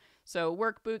information. So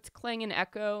work boots clang and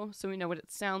echo, so we know what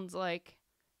it sounds like.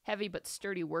 Heavy but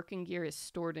sturdy working gear is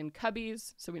stored in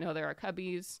cubbies, so we know there are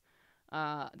cubbies.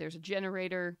 There's a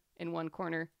generator in one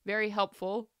corner. Very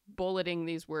helpful, bulleting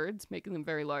these words, making them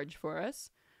very large for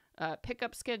us.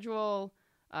 Pickup schedule.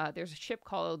 There's a ship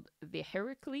called the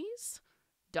Heracles.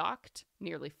 docked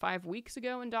nearly 5 weeks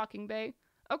ago in Docking Bay.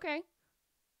 Okay,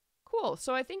 cool.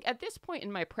 So I think at this point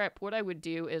in my prep, what I would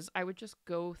do is I would just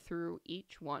go through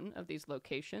each one of these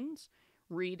locations,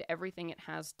 read everything it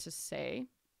has to say,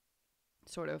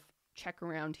 sort of check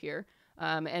around here.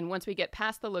 And once we get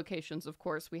past the locations, of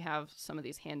course, we have some of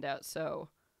these handouts. So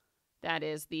that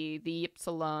is the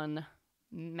Ypsilon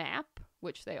map,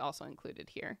 which they also included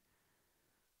here.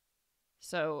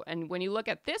 So, and when you look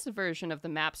at this version of the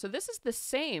map, so this is the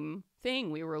same thing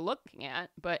we were looking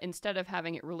at, but instead of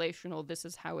having it relational, this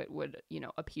is how it would,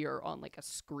 appear on like a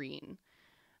screen.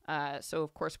 So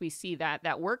of course we see that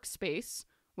workspace,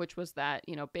 which was that,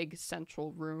 big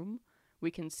central room. We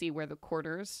can see where the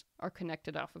quarters are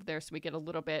connected off of there, so we get a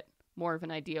little bit more of an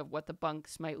idea of what the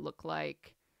bunks might look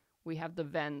like. We have the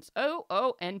vents.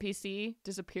 Oh, NPC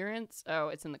disappearance. Oh,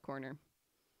 it's in the corner.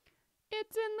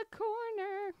 It's in the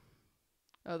corner.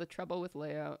 Oh, the trouble with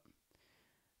layout.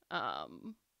 Wow,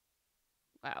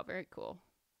 very cool.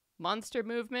 Monster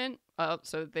movement. Oh,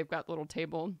 so they've got a little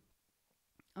table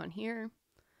on here.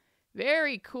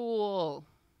 Very cool.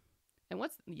 And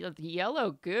what's the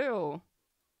yellow goo?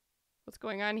 What's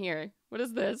going on here? What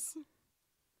is this?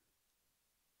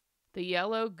 The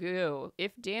yellow goo.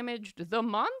 If damaged, the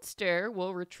monster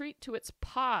will retreat to its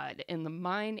pod in the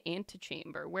mine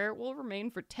antechamber, where it will remain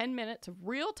for 10 minutes of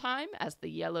real time as the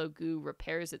yellow goo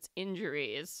repairs its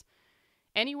injuries.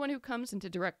 Anyone who comes into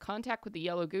direct contact with the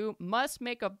yellow goo must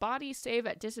make a body save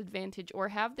at disadvantage or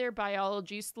have their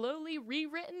biology slowly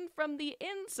rewritten from the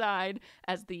inside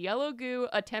as the yellow goo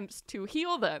attempts to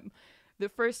heal them. The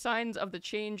first signs of the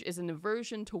change is an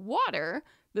aversion to water.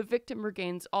 The victim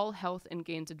regains all health and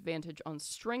gains advantage on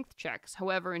strength checks.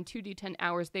 However, in 2d10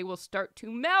 hours, they will start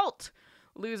to melt,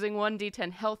 losing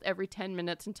 1d10 health every 10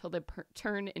 minutes until they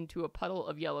turn into a puddle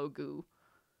of yellow goo.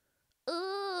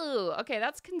 Ooh, okay,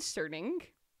 that's concerning.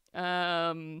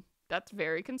 That's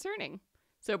very concerning.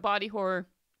 So body horror,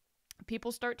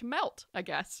 people start to melt, I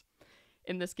guess,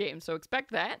 in this game. So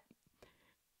expect that.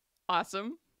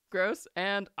 Awesome. Gross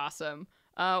and awesome.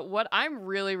 What I'm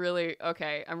really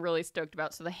stoked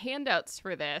about. So the handouts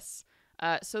for this,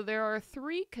 so there are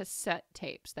 3 cassette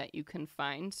tapes that you can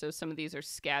find. So some of these are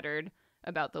scattered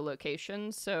about the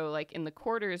locations. So like in the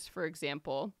quarters, for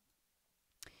example,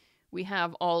 we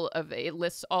have it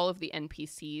lists all of the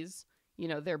NPCs,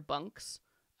 their bunks,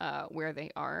 where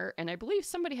they are. And I believe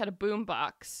somebody had a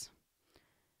boombox.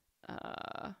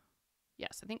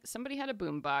 Yes, I think somebody had a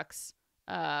boombox.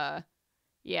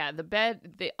 Yeah, the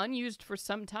bed, unused for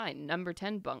some time, number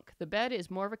 10 bunk. The bed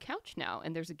is more of a couch now,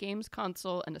 and there's a games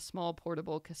console and a small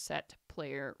portable cassette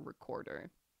player recorder.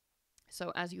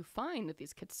 So as you find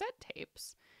these cassette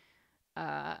tapes,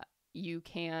 you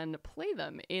can play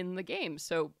them in the game.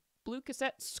 So blue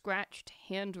cassette, scratched,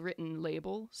 handwritten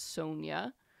label,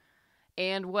 Sonia.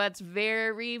 And what's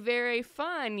very, very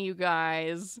fun, you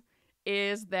guys,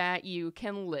 is that you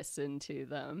can listen to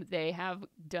them. They have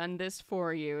done this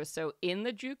for you. So in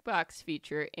the jukebox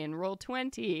feature in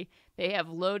Roll20, they have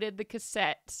loaded the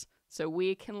cassettes so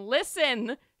we can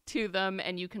listen to them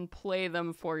and you can play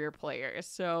them for your players.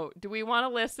 So do we want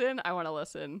to listen? I want to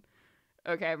listen.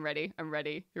 Okay, I'm ready.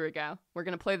 Here we go. We're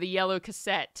going to play the yellow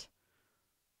cassette.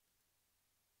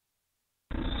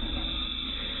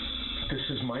 This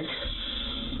is Mike.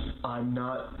 I'm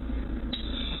not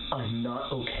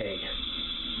okay.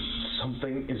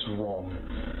 Something is wrong.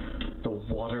 The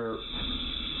water...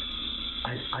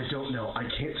 I don't know. I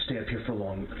can't stay up here for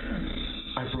long.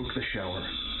 I broke the shower.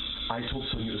 I told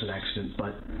Sonia it was an accident,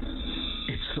 but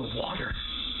it's the water.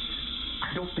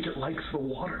 I don't think it likes the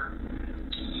water.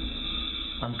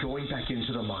 I'm going back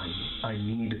into the mine. I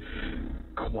need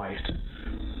quiet.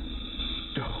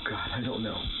 Oh God, I don't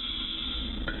know.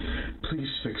 Please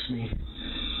fix me.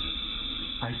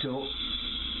 I don't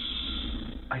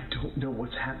know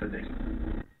what's happening.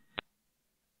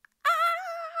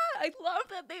 I love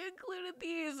that they included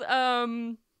these.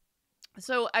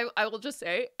 So I will just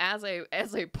say, as a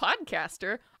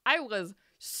podcaster, I was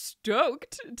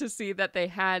stoked to see that they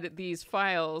had these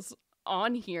files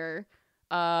on here.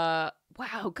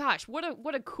 Wow, gosh,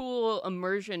 what a cool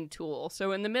immersion tool.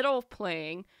 So in the middle of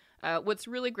playing, what's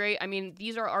really great, I mean,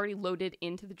 these are already loaded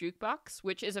into the jukebox,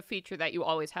 which is a feature that you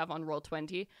always have on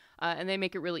Roll20, and they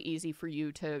make it really easy for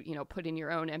you to, put in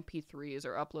your own MP3s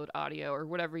or upload audio or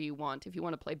whatever you want. If you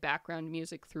want to play background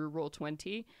music through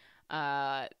Roll20,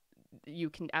 you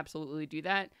can absolutely do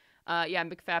that. Yeah,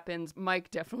 McFappins, Mike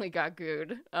definitely got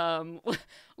gooed.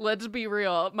 Let's be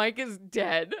real. Mike is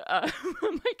dead.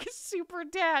 Mike is super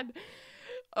dead.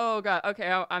 Oh, God. Okay,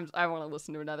 I want to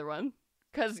listen to another one.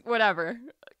 Cause whatever.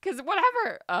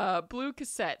 Blue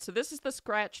cassette. So this is the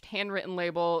scratched handwritten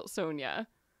label, Sonia.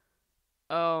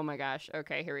 Oh my gosh.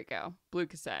 Okay, here we go. Blue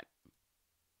cassette.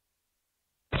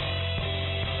 This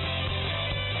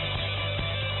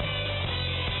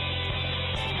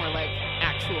is more like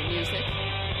actual music.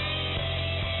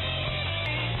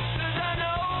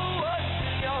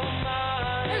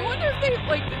 I wonder if they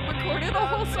like recorded a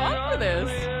whole song for this.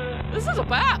 This is a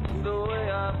bop.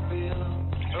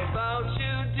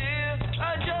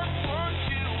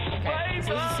 Okay, this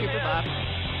is a super bop.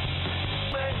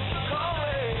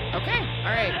 Okay,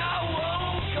 all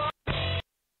right.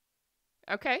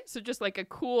 Okay, so just like a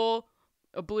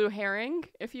blue herring,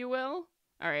 if you will.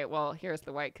 All right, well, here's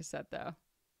the white cassette, though.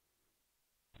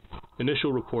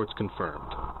 Initial reports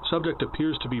confirmed. Subject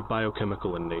appears to be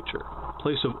biochemical in nature.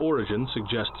 Place of origin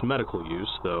suggests medical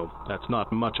use, though that's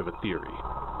not much of a theory.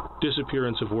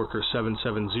 Disappearance of worker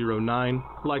 7709,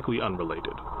 likely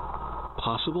unrelated.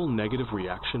 Possible negative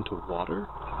reaction to water?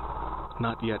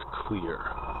 Not yet clear.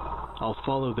 I'll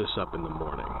follow this up in the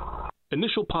morning.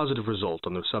 Initial positive result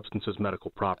on the substance's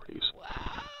medical properties.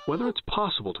 Wow. Whether it's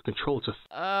possible to control its effects.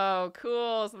 Oh,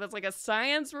 cool. So that's like a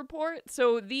science report.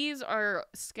 So these are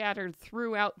scattered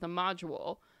throughout the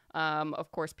module.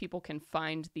 Of course, people can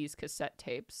find these cassette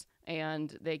tapes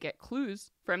and they get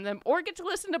clues from them or get to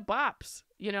listen to bops.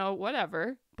 You know,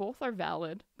 whatever. Both are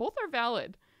valid. Both are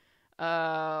valid.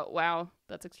 Wow,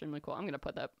 that's extremely cool. I'm going to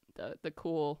put up the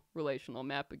cool relational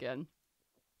map again.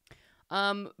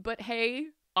 But hey,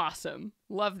 awesome.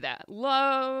 Love that.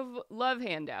 Love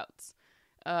handouts.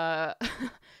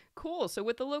 Cool. So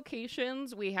with the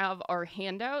locations, we have our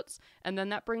handouts, and then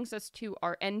that brings us to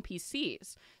our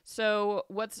NPCs. So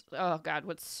what's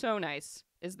so nice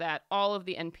is that all of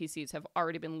the NPCs have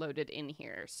already been loaded in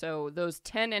here. So those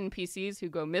 10 NPCs who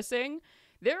go missing,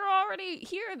 they're already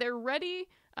here. They're ready.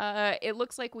 It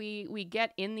looks like we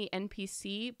get in the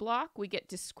NPC block, we get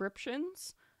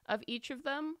descriptions of each of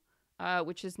them,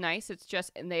 which is nice. It's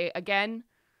just, and they, again,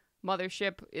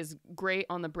 Mothership is great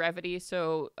on the brevity.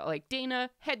 So like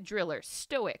Dana, head driller,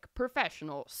 stoic,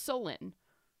 professional, sullen,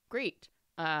 great.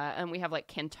 And we have like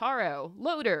Kentaro,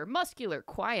 loader, muscular,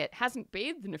 quiet, hasn't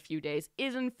bathed in a few days,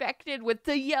 is infected with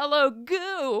the yellow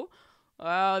goo.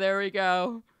 Oh, there we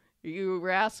go. You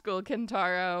rascal,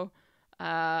 Kentaro.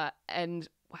 And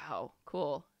wow,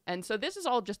 cool. And so this is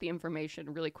all just the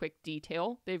information, really quick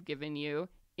detail they've given you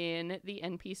in the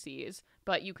NPCs,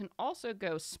 but you can also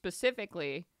go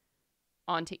specifically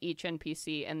onto each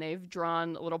NPC, and they've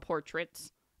drawn little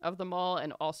portraits of them all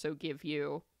and also give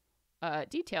you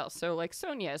details. So like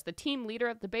Sonia is the team leader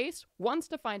at the base, wants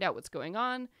to find out what's going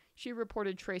on. She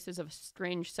reported traces of a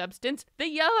strange substance, the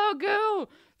yellow goo,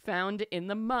 found in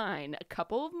the mine a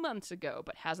couple of months ago,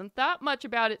 but hasn't thought much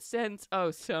about it since.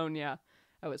 Oh, Sonia,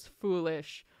 I was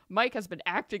foolish. Mike has been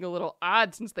acting a little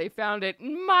odd since they found it.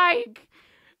 Mike!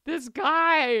 This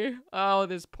guy! Oh,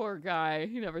 this poor guy.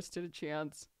 He never stood a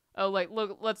chance. Oh, like,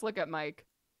 look, let's look at Mike.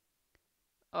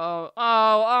 Oh,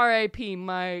 R.I.P.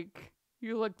 Mike.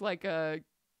 You looked like a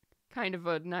kind of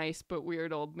a nice but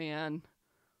weird old man.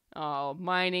 Oh,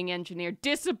 mining engineer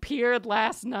disappeared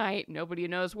last night. Nobody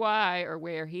knows why or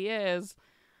where he is.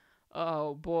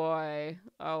 Oh, boy.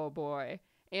 Oh, boy.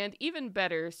 And even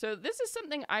better, so this is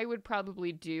something I would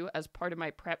probably do as part of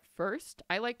my prep first.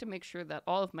 I like to make sure that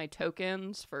all of my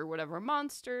tokens for whatever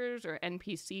monsters or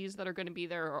NPCs that are going to be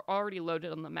there are already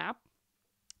loaded on the map.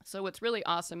 So what's really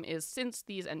awesome is since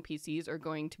these NPCs are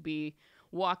going to be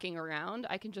walking around,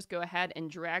 I can just go ahead and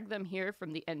drag them here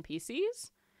from the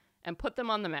NPCs and put them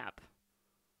on the map.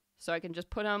 So I can just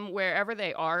put them wherever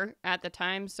they are at the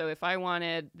time. So if I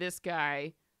wanted this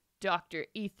guy, Dr.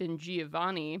 Ethan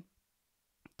Giovanni,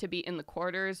 to be in the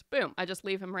quarters, boom, I just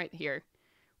leave him right here,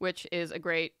 which is a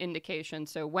great indication.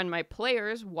 So when my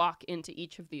players walk into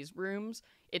each of these rooms,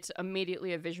 it's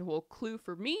immediately a visual clue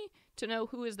for me to know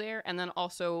who is there, and then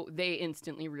also they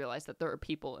instantly realize that there are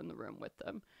people in the room with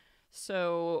them.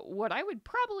 So what I would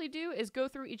probably do is go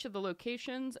through each of the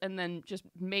locations and then just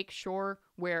make sure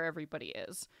where everybody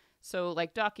is. So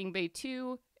like Docking Bay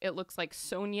 2, it looks like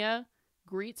Sonia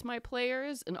greets my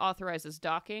players and authorizes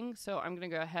docking. So I'm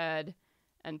going to go ahead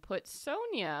and put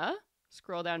Sonia,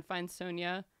 scroll down, find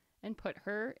Sonia, and put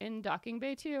her in Docking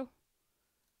Bay 2.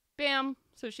 Bam!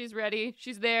 So she's ready.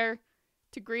 She's there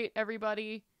to greet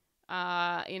everybody.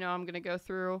 I'm going to go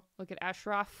through, look at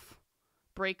Ashraf,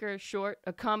 Breaker, short,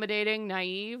 accommodating,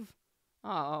 naive.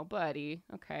 Oh, buddy.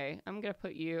 Okay, I'm going to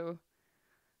put you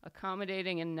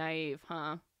accommodating and naive,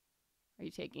 huh? Are you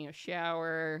taking a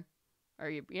shower? Are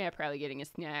you, probably getting a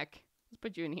snack. Let's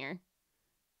put you in here.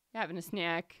 Having a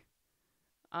snack.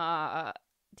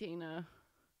 Dana.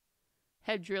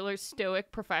 Head driller,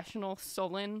 stoic, professional,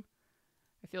 sullen.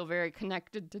 I feel very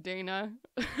connected to Dana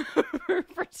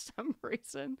for some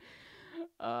reason.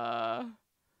 Oh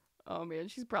man,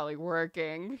 she's probably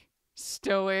working.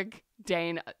 Stoic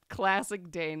Dana, classic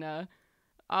Dana.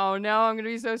 Oh no, I'm gonna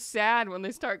be so sad when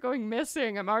they start going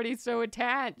missing. I'm already so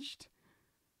attached.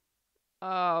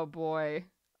 Oh boy.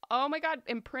 Oh my god,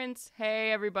 and Prince.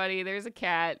 Hey everybody, there's a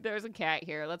cat. There's a cat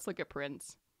here. Let's look at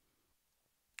Prince.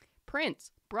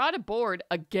 Prince, brought aboard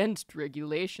against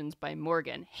regulations by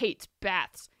Morgan, hates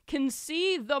baths, can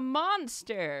see the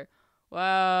monster.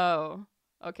 Whoa.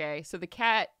 Okay, so the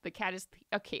cat is,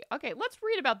 okay, let's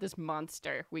read about this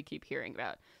monster we keep hearing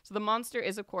about. So the monster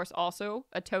is, of course, also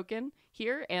a token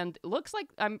here, and it looks like,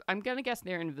 I'm gonna guess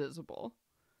they're invisible.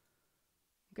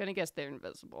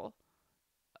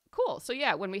 Cool, so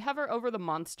yeah, when we hover over the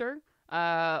monster,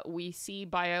 we see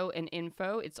bio and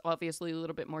info. It's obviously a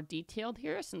little bit more detailed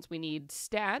here since we need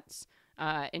stats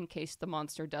in case the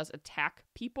monster does attack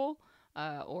people.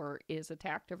 Or is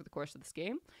attacked over the course of this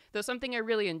game. Though something I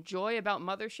really enjoy about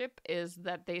Mothership is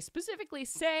that they specifically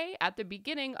say at the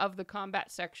beginning of the combat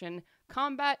section,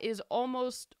 combat is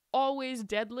almost always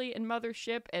deadly in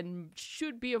Mothership and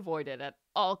should be avoided at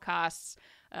all costs.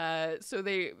 So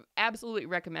they absolutely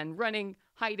recommend running,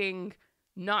 hiding,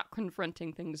 not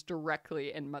confronting things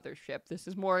directly in Mothership. This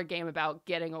is more a game about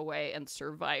getting away and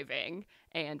surviving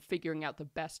and figuring out the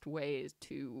best ways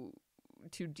to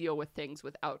deal with things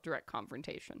without direct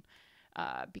confrontation,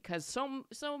 because so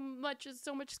much is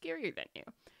so much scarier than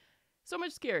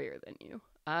you.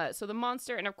 So the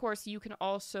monster, and of course you can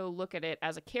also look at it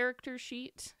as a character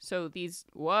sheet. So these,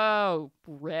 whoa,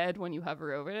 red when you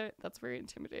hover over it. That's very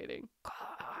intimidating.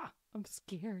 I'm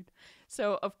scared.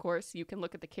 So of course you can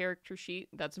look at the character sheet.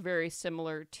 That's very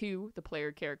similar to the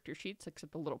player character sheets,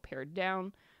 except a little pared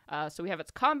down. So we have its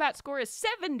combat score is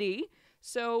 70.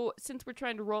 So since we're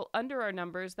trying to roll under our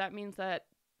numbers, that means that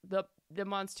the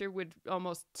monster would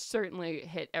almost certainly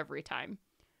hit every time.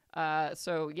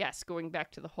 So yes, going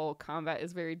back to the whole combat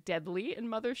is very deadly in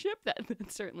Mothership. That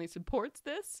certainly supports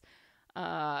this.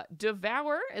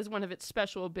 Devour is one of its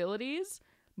special abilities.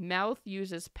 Mouth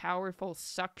uses powerful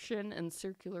suction and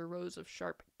circular rows of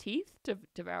sharp teeth to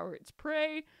devour its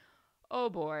prey. Oh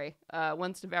boy.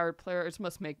 Once devoured, players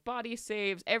must make body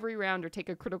saves every round or take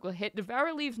a critical hit.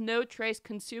 Devour leaves no trace,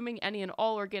 consuming any and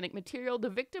all organic material, the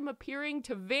victim appearing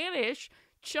to vanish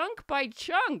chunk by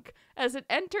chunk as it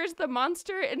enters the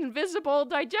monster invisible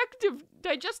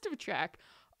digestive tract.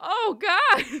 Oh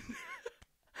god.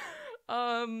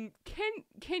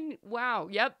 Wow.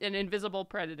 Yep, an invisible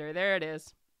predator. There it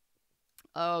is.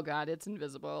 Oh god, it's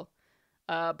invisible.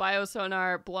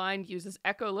 Biosonar blind uses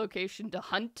echolocation to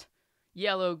hunt.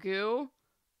 Yellow goo.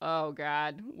 Oh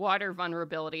god. Water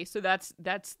vulnerability. So that's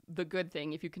the good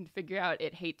thing. If you can figure out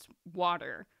it hates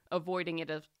water, avoiding it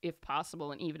if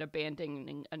possible, and even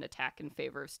abandoning an attack in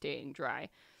favor of staying dry.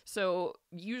 So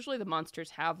usually the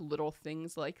monsters have little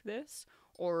things like this,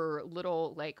 or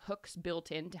little like hooks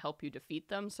built in to help you defeat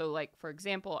them. So like, for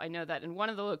example, I know that in one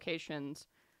of the locations,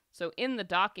 so in the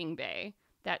docking bay,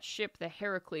 that ship, the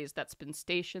Heracles, that's been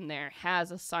stationed there,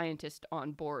 has a scientist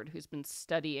on board who's been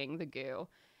studying the goo,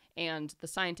 and the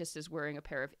scientist is wearing a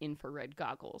pair of infrared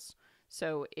goggles.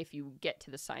 So if you get to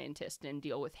the scientist and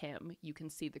deal with him, you can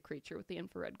see the creature with the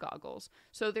infrared goggles.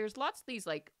 So there's lots of these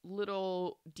like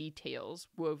little details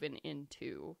woven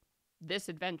into this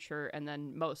adventure, and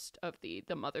then most of the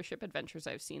Mothership adventures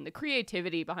I've seen. The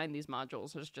creativity behind these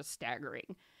modules is just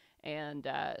staggering, and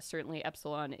certainly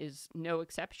Epsilon is no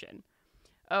exception.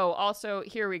 Oh, also,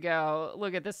 here we go.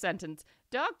 Look at this sentence.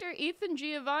 Dr. Ethan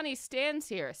Giovanni stands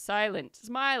here, silent,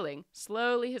 smiling.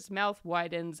 Slowly his mouth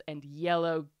widens and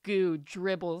yellow goo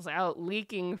dribbles out,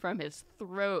 leaking from his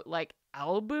throat like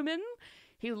albumin.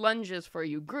 He lunges for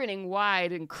you, grinning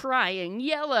wide and crying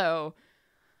yellow.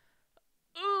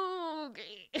 Ooh.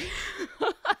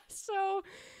 So,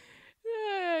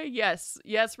 yes,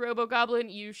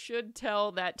 Robogoblin, you should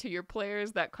tell that to your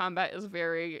players that combat is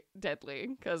very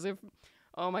deadly, because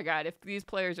oh my god, if these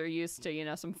players are used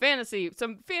to, some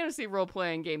fantasy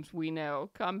role-playing games, we know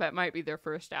combat might be their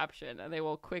first option, and they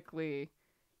will quickly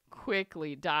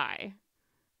die.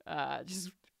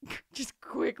 Just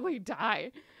quickly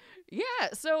die. Yeah,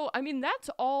 so, I mean, that's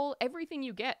everything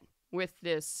you get with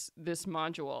this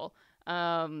module.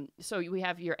 So we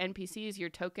have your NPCs, your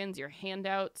tokens, your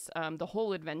handouts, the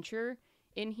whole adventure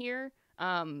in here.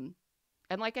 And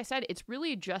like I said, it's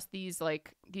really just these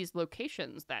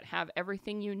locations that have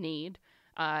everything you need.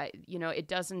 It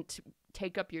doesn't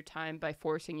take up your time by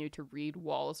forcing you to read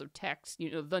walls of text,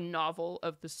 the novel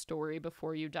of the story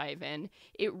before you dive in.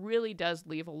 It really does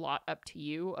leave a lot up to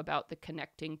you about the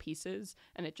connecting pieces,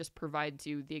 and it just provides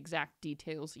you the exact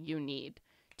details you need.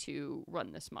 to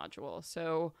run this module.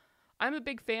 So I'm a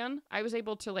big fan. I was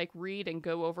able to like read and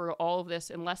go over all of this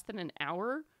in less than an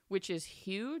hour, which is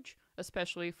huge,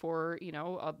 especially for, you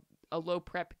know, a low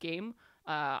prep game.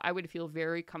 I would feel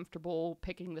very comfortable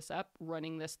picking this up,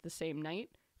 running this the same night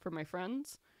for my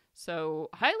friends. So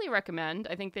highly recommend.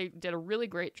 I think they did a really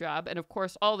great job. And of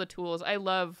course, all the tools. I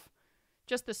love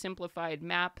just the simplified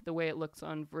map, the way it looks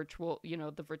on virtual, you know,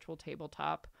 the virtual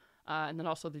tabletop, and then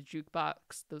also the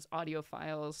jukebox, those audio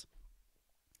files.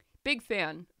 Big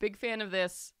fan of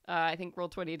this. I think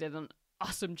Roll20 did an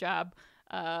awesome job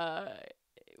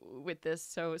with this.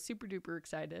 So super duper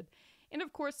excited. And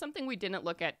of course, something we didn't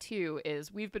look at too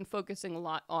is we've been focusing a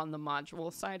lot on the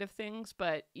module side of things,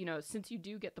 but you know, since you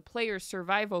do get the player's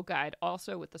survival guide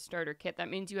also with the starter kit, that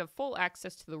means you have full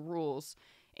access to the rules,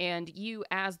 and you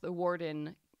as the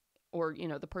warden or, you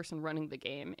know, the person running the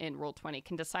game in Roll20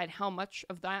 can decide how much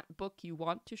of that book you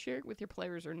want to share with your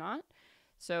players or not.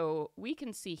 So we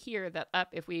can see here that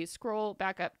if we scroll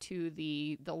back up to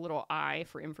the little I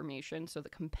for information, so the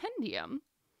compendium,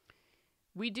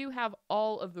 we do have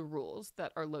all of the rules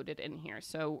that are loaded in here.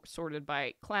 So sorted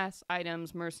by class,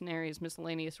 items, mercenaries,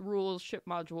 miscellaneous rules, ship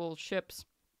modules, ships.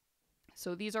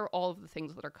 So these are all of the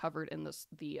things that are covered in the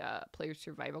player's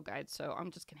survival guide. So I'm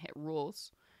just going to hit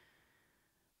rules.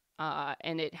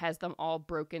 And it has them all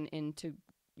broken into,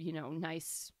 you know,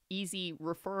 nice, easy,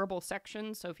 referable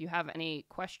sections. So if you have any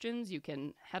questions, you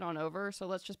can head on over. So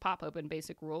let's just pop open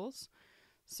basic rules.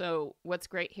 So what's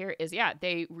great here is, yeah,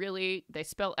 they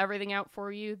spell everything out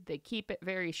for you. They keep it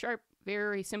very sharp,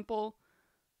 very simple.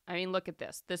 I mean, look at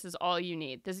this. This is all you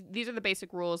need. These are the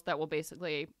basic rules that will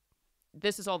basically,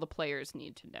 this is all the players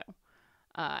need to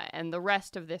know. And the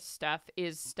rest of this stuff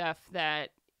is stuff that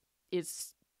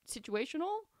is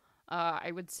situational.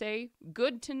 I would say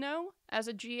good to know as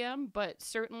a GM, but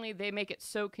certainly they make it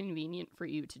so convenient for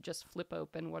you to just flip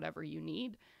open whatever you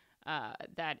need.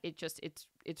 That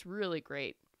it's really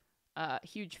great.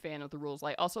 Huge fan of the rules.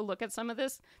 Like, also look at some of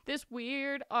this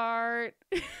weird art.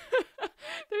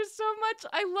 There's so much.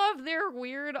 I love their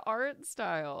weird art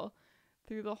style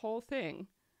through the whole thing.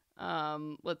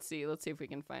 Let's see if we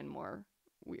can find more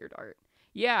weird art.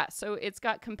 Yeah, so it's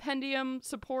got compendium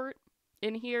support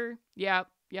in here. Yep,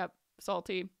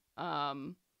 salty.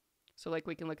 So like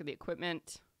we can look at the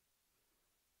equipment.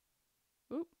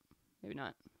 Oop, maybe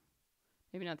not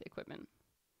the equipment.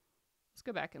 Let's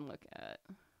go back and look at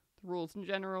the rules in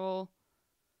general.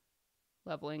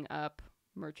 Leveling up,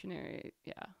 mercenary,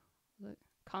 yeah.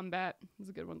 Combat is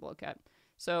a good one to look at.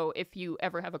 So if you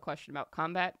ever have a question about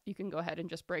combat, you can go ahead and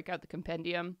just break out the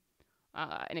compendium,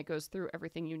 and it goes through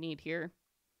everything you need here.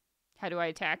 How do I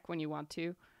attack when you want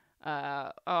to?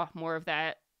 More of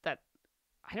that,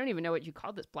 I don't even know what you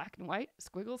call this, black and white,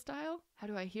 squiggle style? How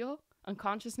do I heal?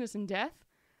 Unconsciousness and death?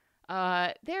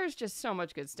 There's just so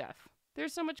much good stuff.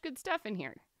 There's so much good stuff in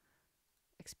here.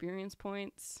 Experience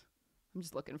points. I'm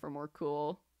just looking for more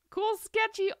cool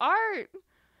sketchy art.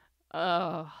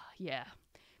 Oh, yeah.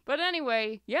 But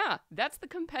anyway, yeah, that's the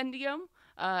compendium.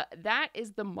 That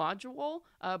is the module.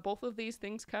 Both of these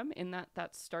things come in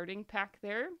that starting pack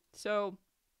there. So,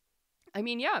 I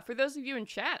mean, yeah, for those of you in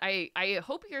chat, I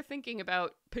hope you're thinking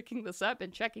about picking this up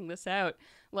and checking this out.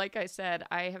 Like I said,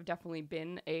 I have definitely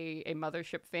been a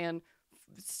Mothership fan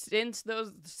since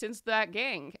that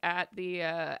gang at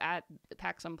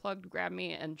PAX Unplugged grabbed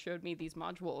me and showed me these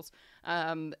modules.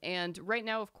 And right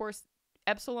now, of course,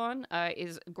 Ypsilon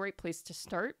is a great place to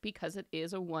start because it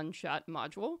is a one-shot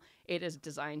module. It is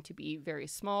designed to be very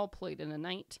small, played in a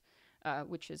night,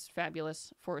 which is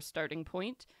fabulous for a starting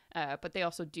point. But they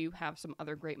also do have some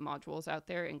other great modules out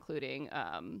there, including,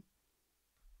 I'm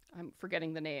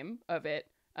forgetting the name of it.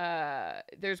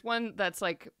 There's one that's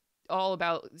like all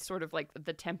about sort of like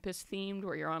the Tempest themed,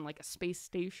 where you're on like a space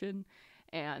station.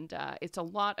 And it's a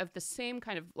lot of the same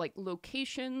kind of like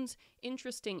locations,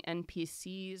 interesting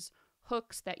NPCs,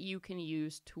 hooks that you can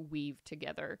use to weave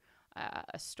together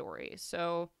a story.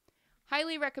 So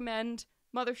highly recommend.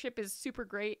 Mothership is super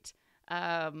great.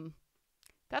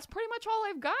 That's pretty much all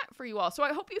I've got for you all. So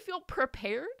I hope you feel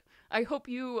prepared. I hope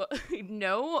you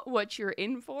know what you're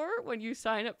in for when you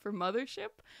sign up for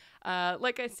Mothership.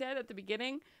 Like I said at the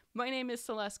beginning, my name is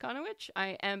Celeste Conowitch.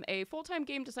 I am a full-time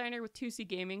game designer with 2C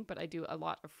Gaming, but I do a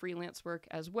lot of freelance work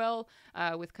as well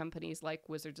with companies like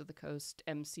Wizards of the Coast,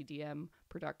 MCDM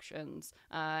Productions,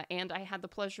 and I had the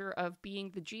pleasure of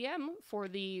being the GM for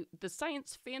the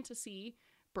science fantasy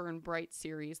Burn Bright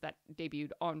series that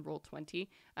debuted on Roll20.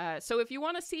 So if you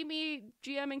want to see me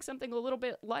GMing something a little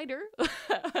bit lighter,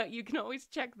 you can always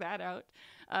check that out.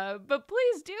 But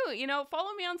please do,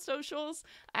 follow me on socials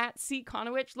at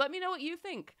 @CConowitch. Let me know what you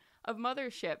think. of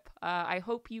Mothership. I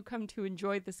hope you come to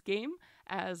enjoy this game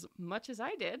as much as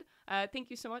I did. Thank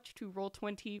you so much to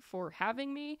Roll20 for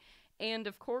having me. And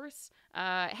of course,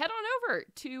 head on over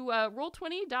to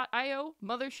roll20.io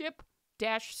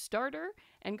Mothership-starter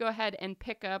and go ahead and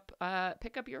pick up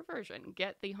your version.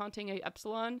 Get the Haunting of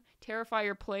Ypsilon, terrify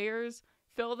your players,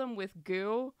 fill them with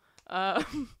goo.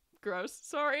 Gross.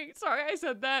 Sorry I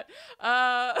said that.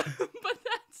 But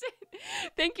that's it.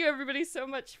 Thank you everybody so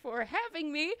much for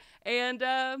having me, and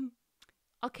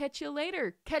I'll catch you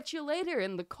later. Catch you later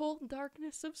in the cold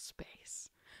darkness of space.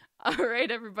 All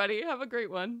right, everybody, have a great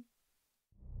one.